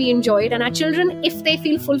meant to be enjoyed, and our children, if they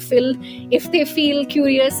feel fulfilled, if they feel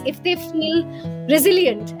curious, if they feel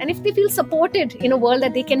resilient, and if they feel supported in a world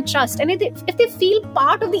that they can trust, and if they feel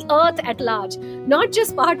part of the earth at large, not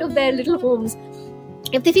just part of their little homes,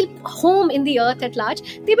 if they feel home in the earth at large,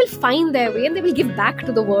 they will find their way and they will give back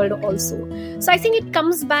to the world also. So I think it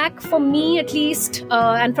comes back, for me at least,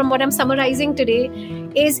 and from what I'm summarizing today,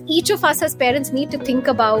 is each of us as parents need to think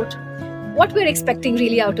about what we're expecting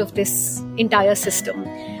really out of this entire system.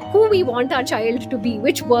 Who we want our child to be,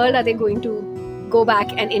 which world are they going to go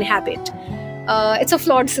back and inhabit. It's a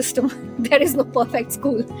flawed system. There is no perfect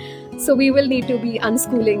school. So we will need to be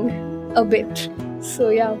unschooling a bit. So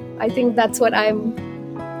yeah, I think that's what I'm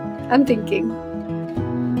thinking.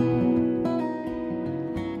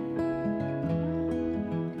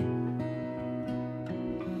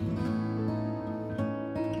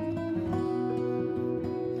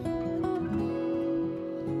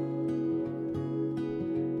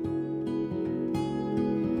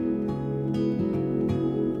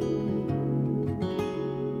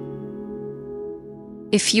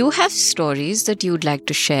 If you have stories that you'd like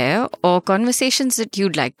to share or conversations that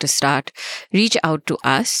you'd like to start, reach out to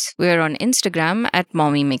us. We're on Instagram at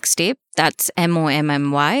Mommy Mixtape. That's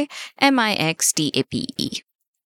MOMMY MIXTAPE.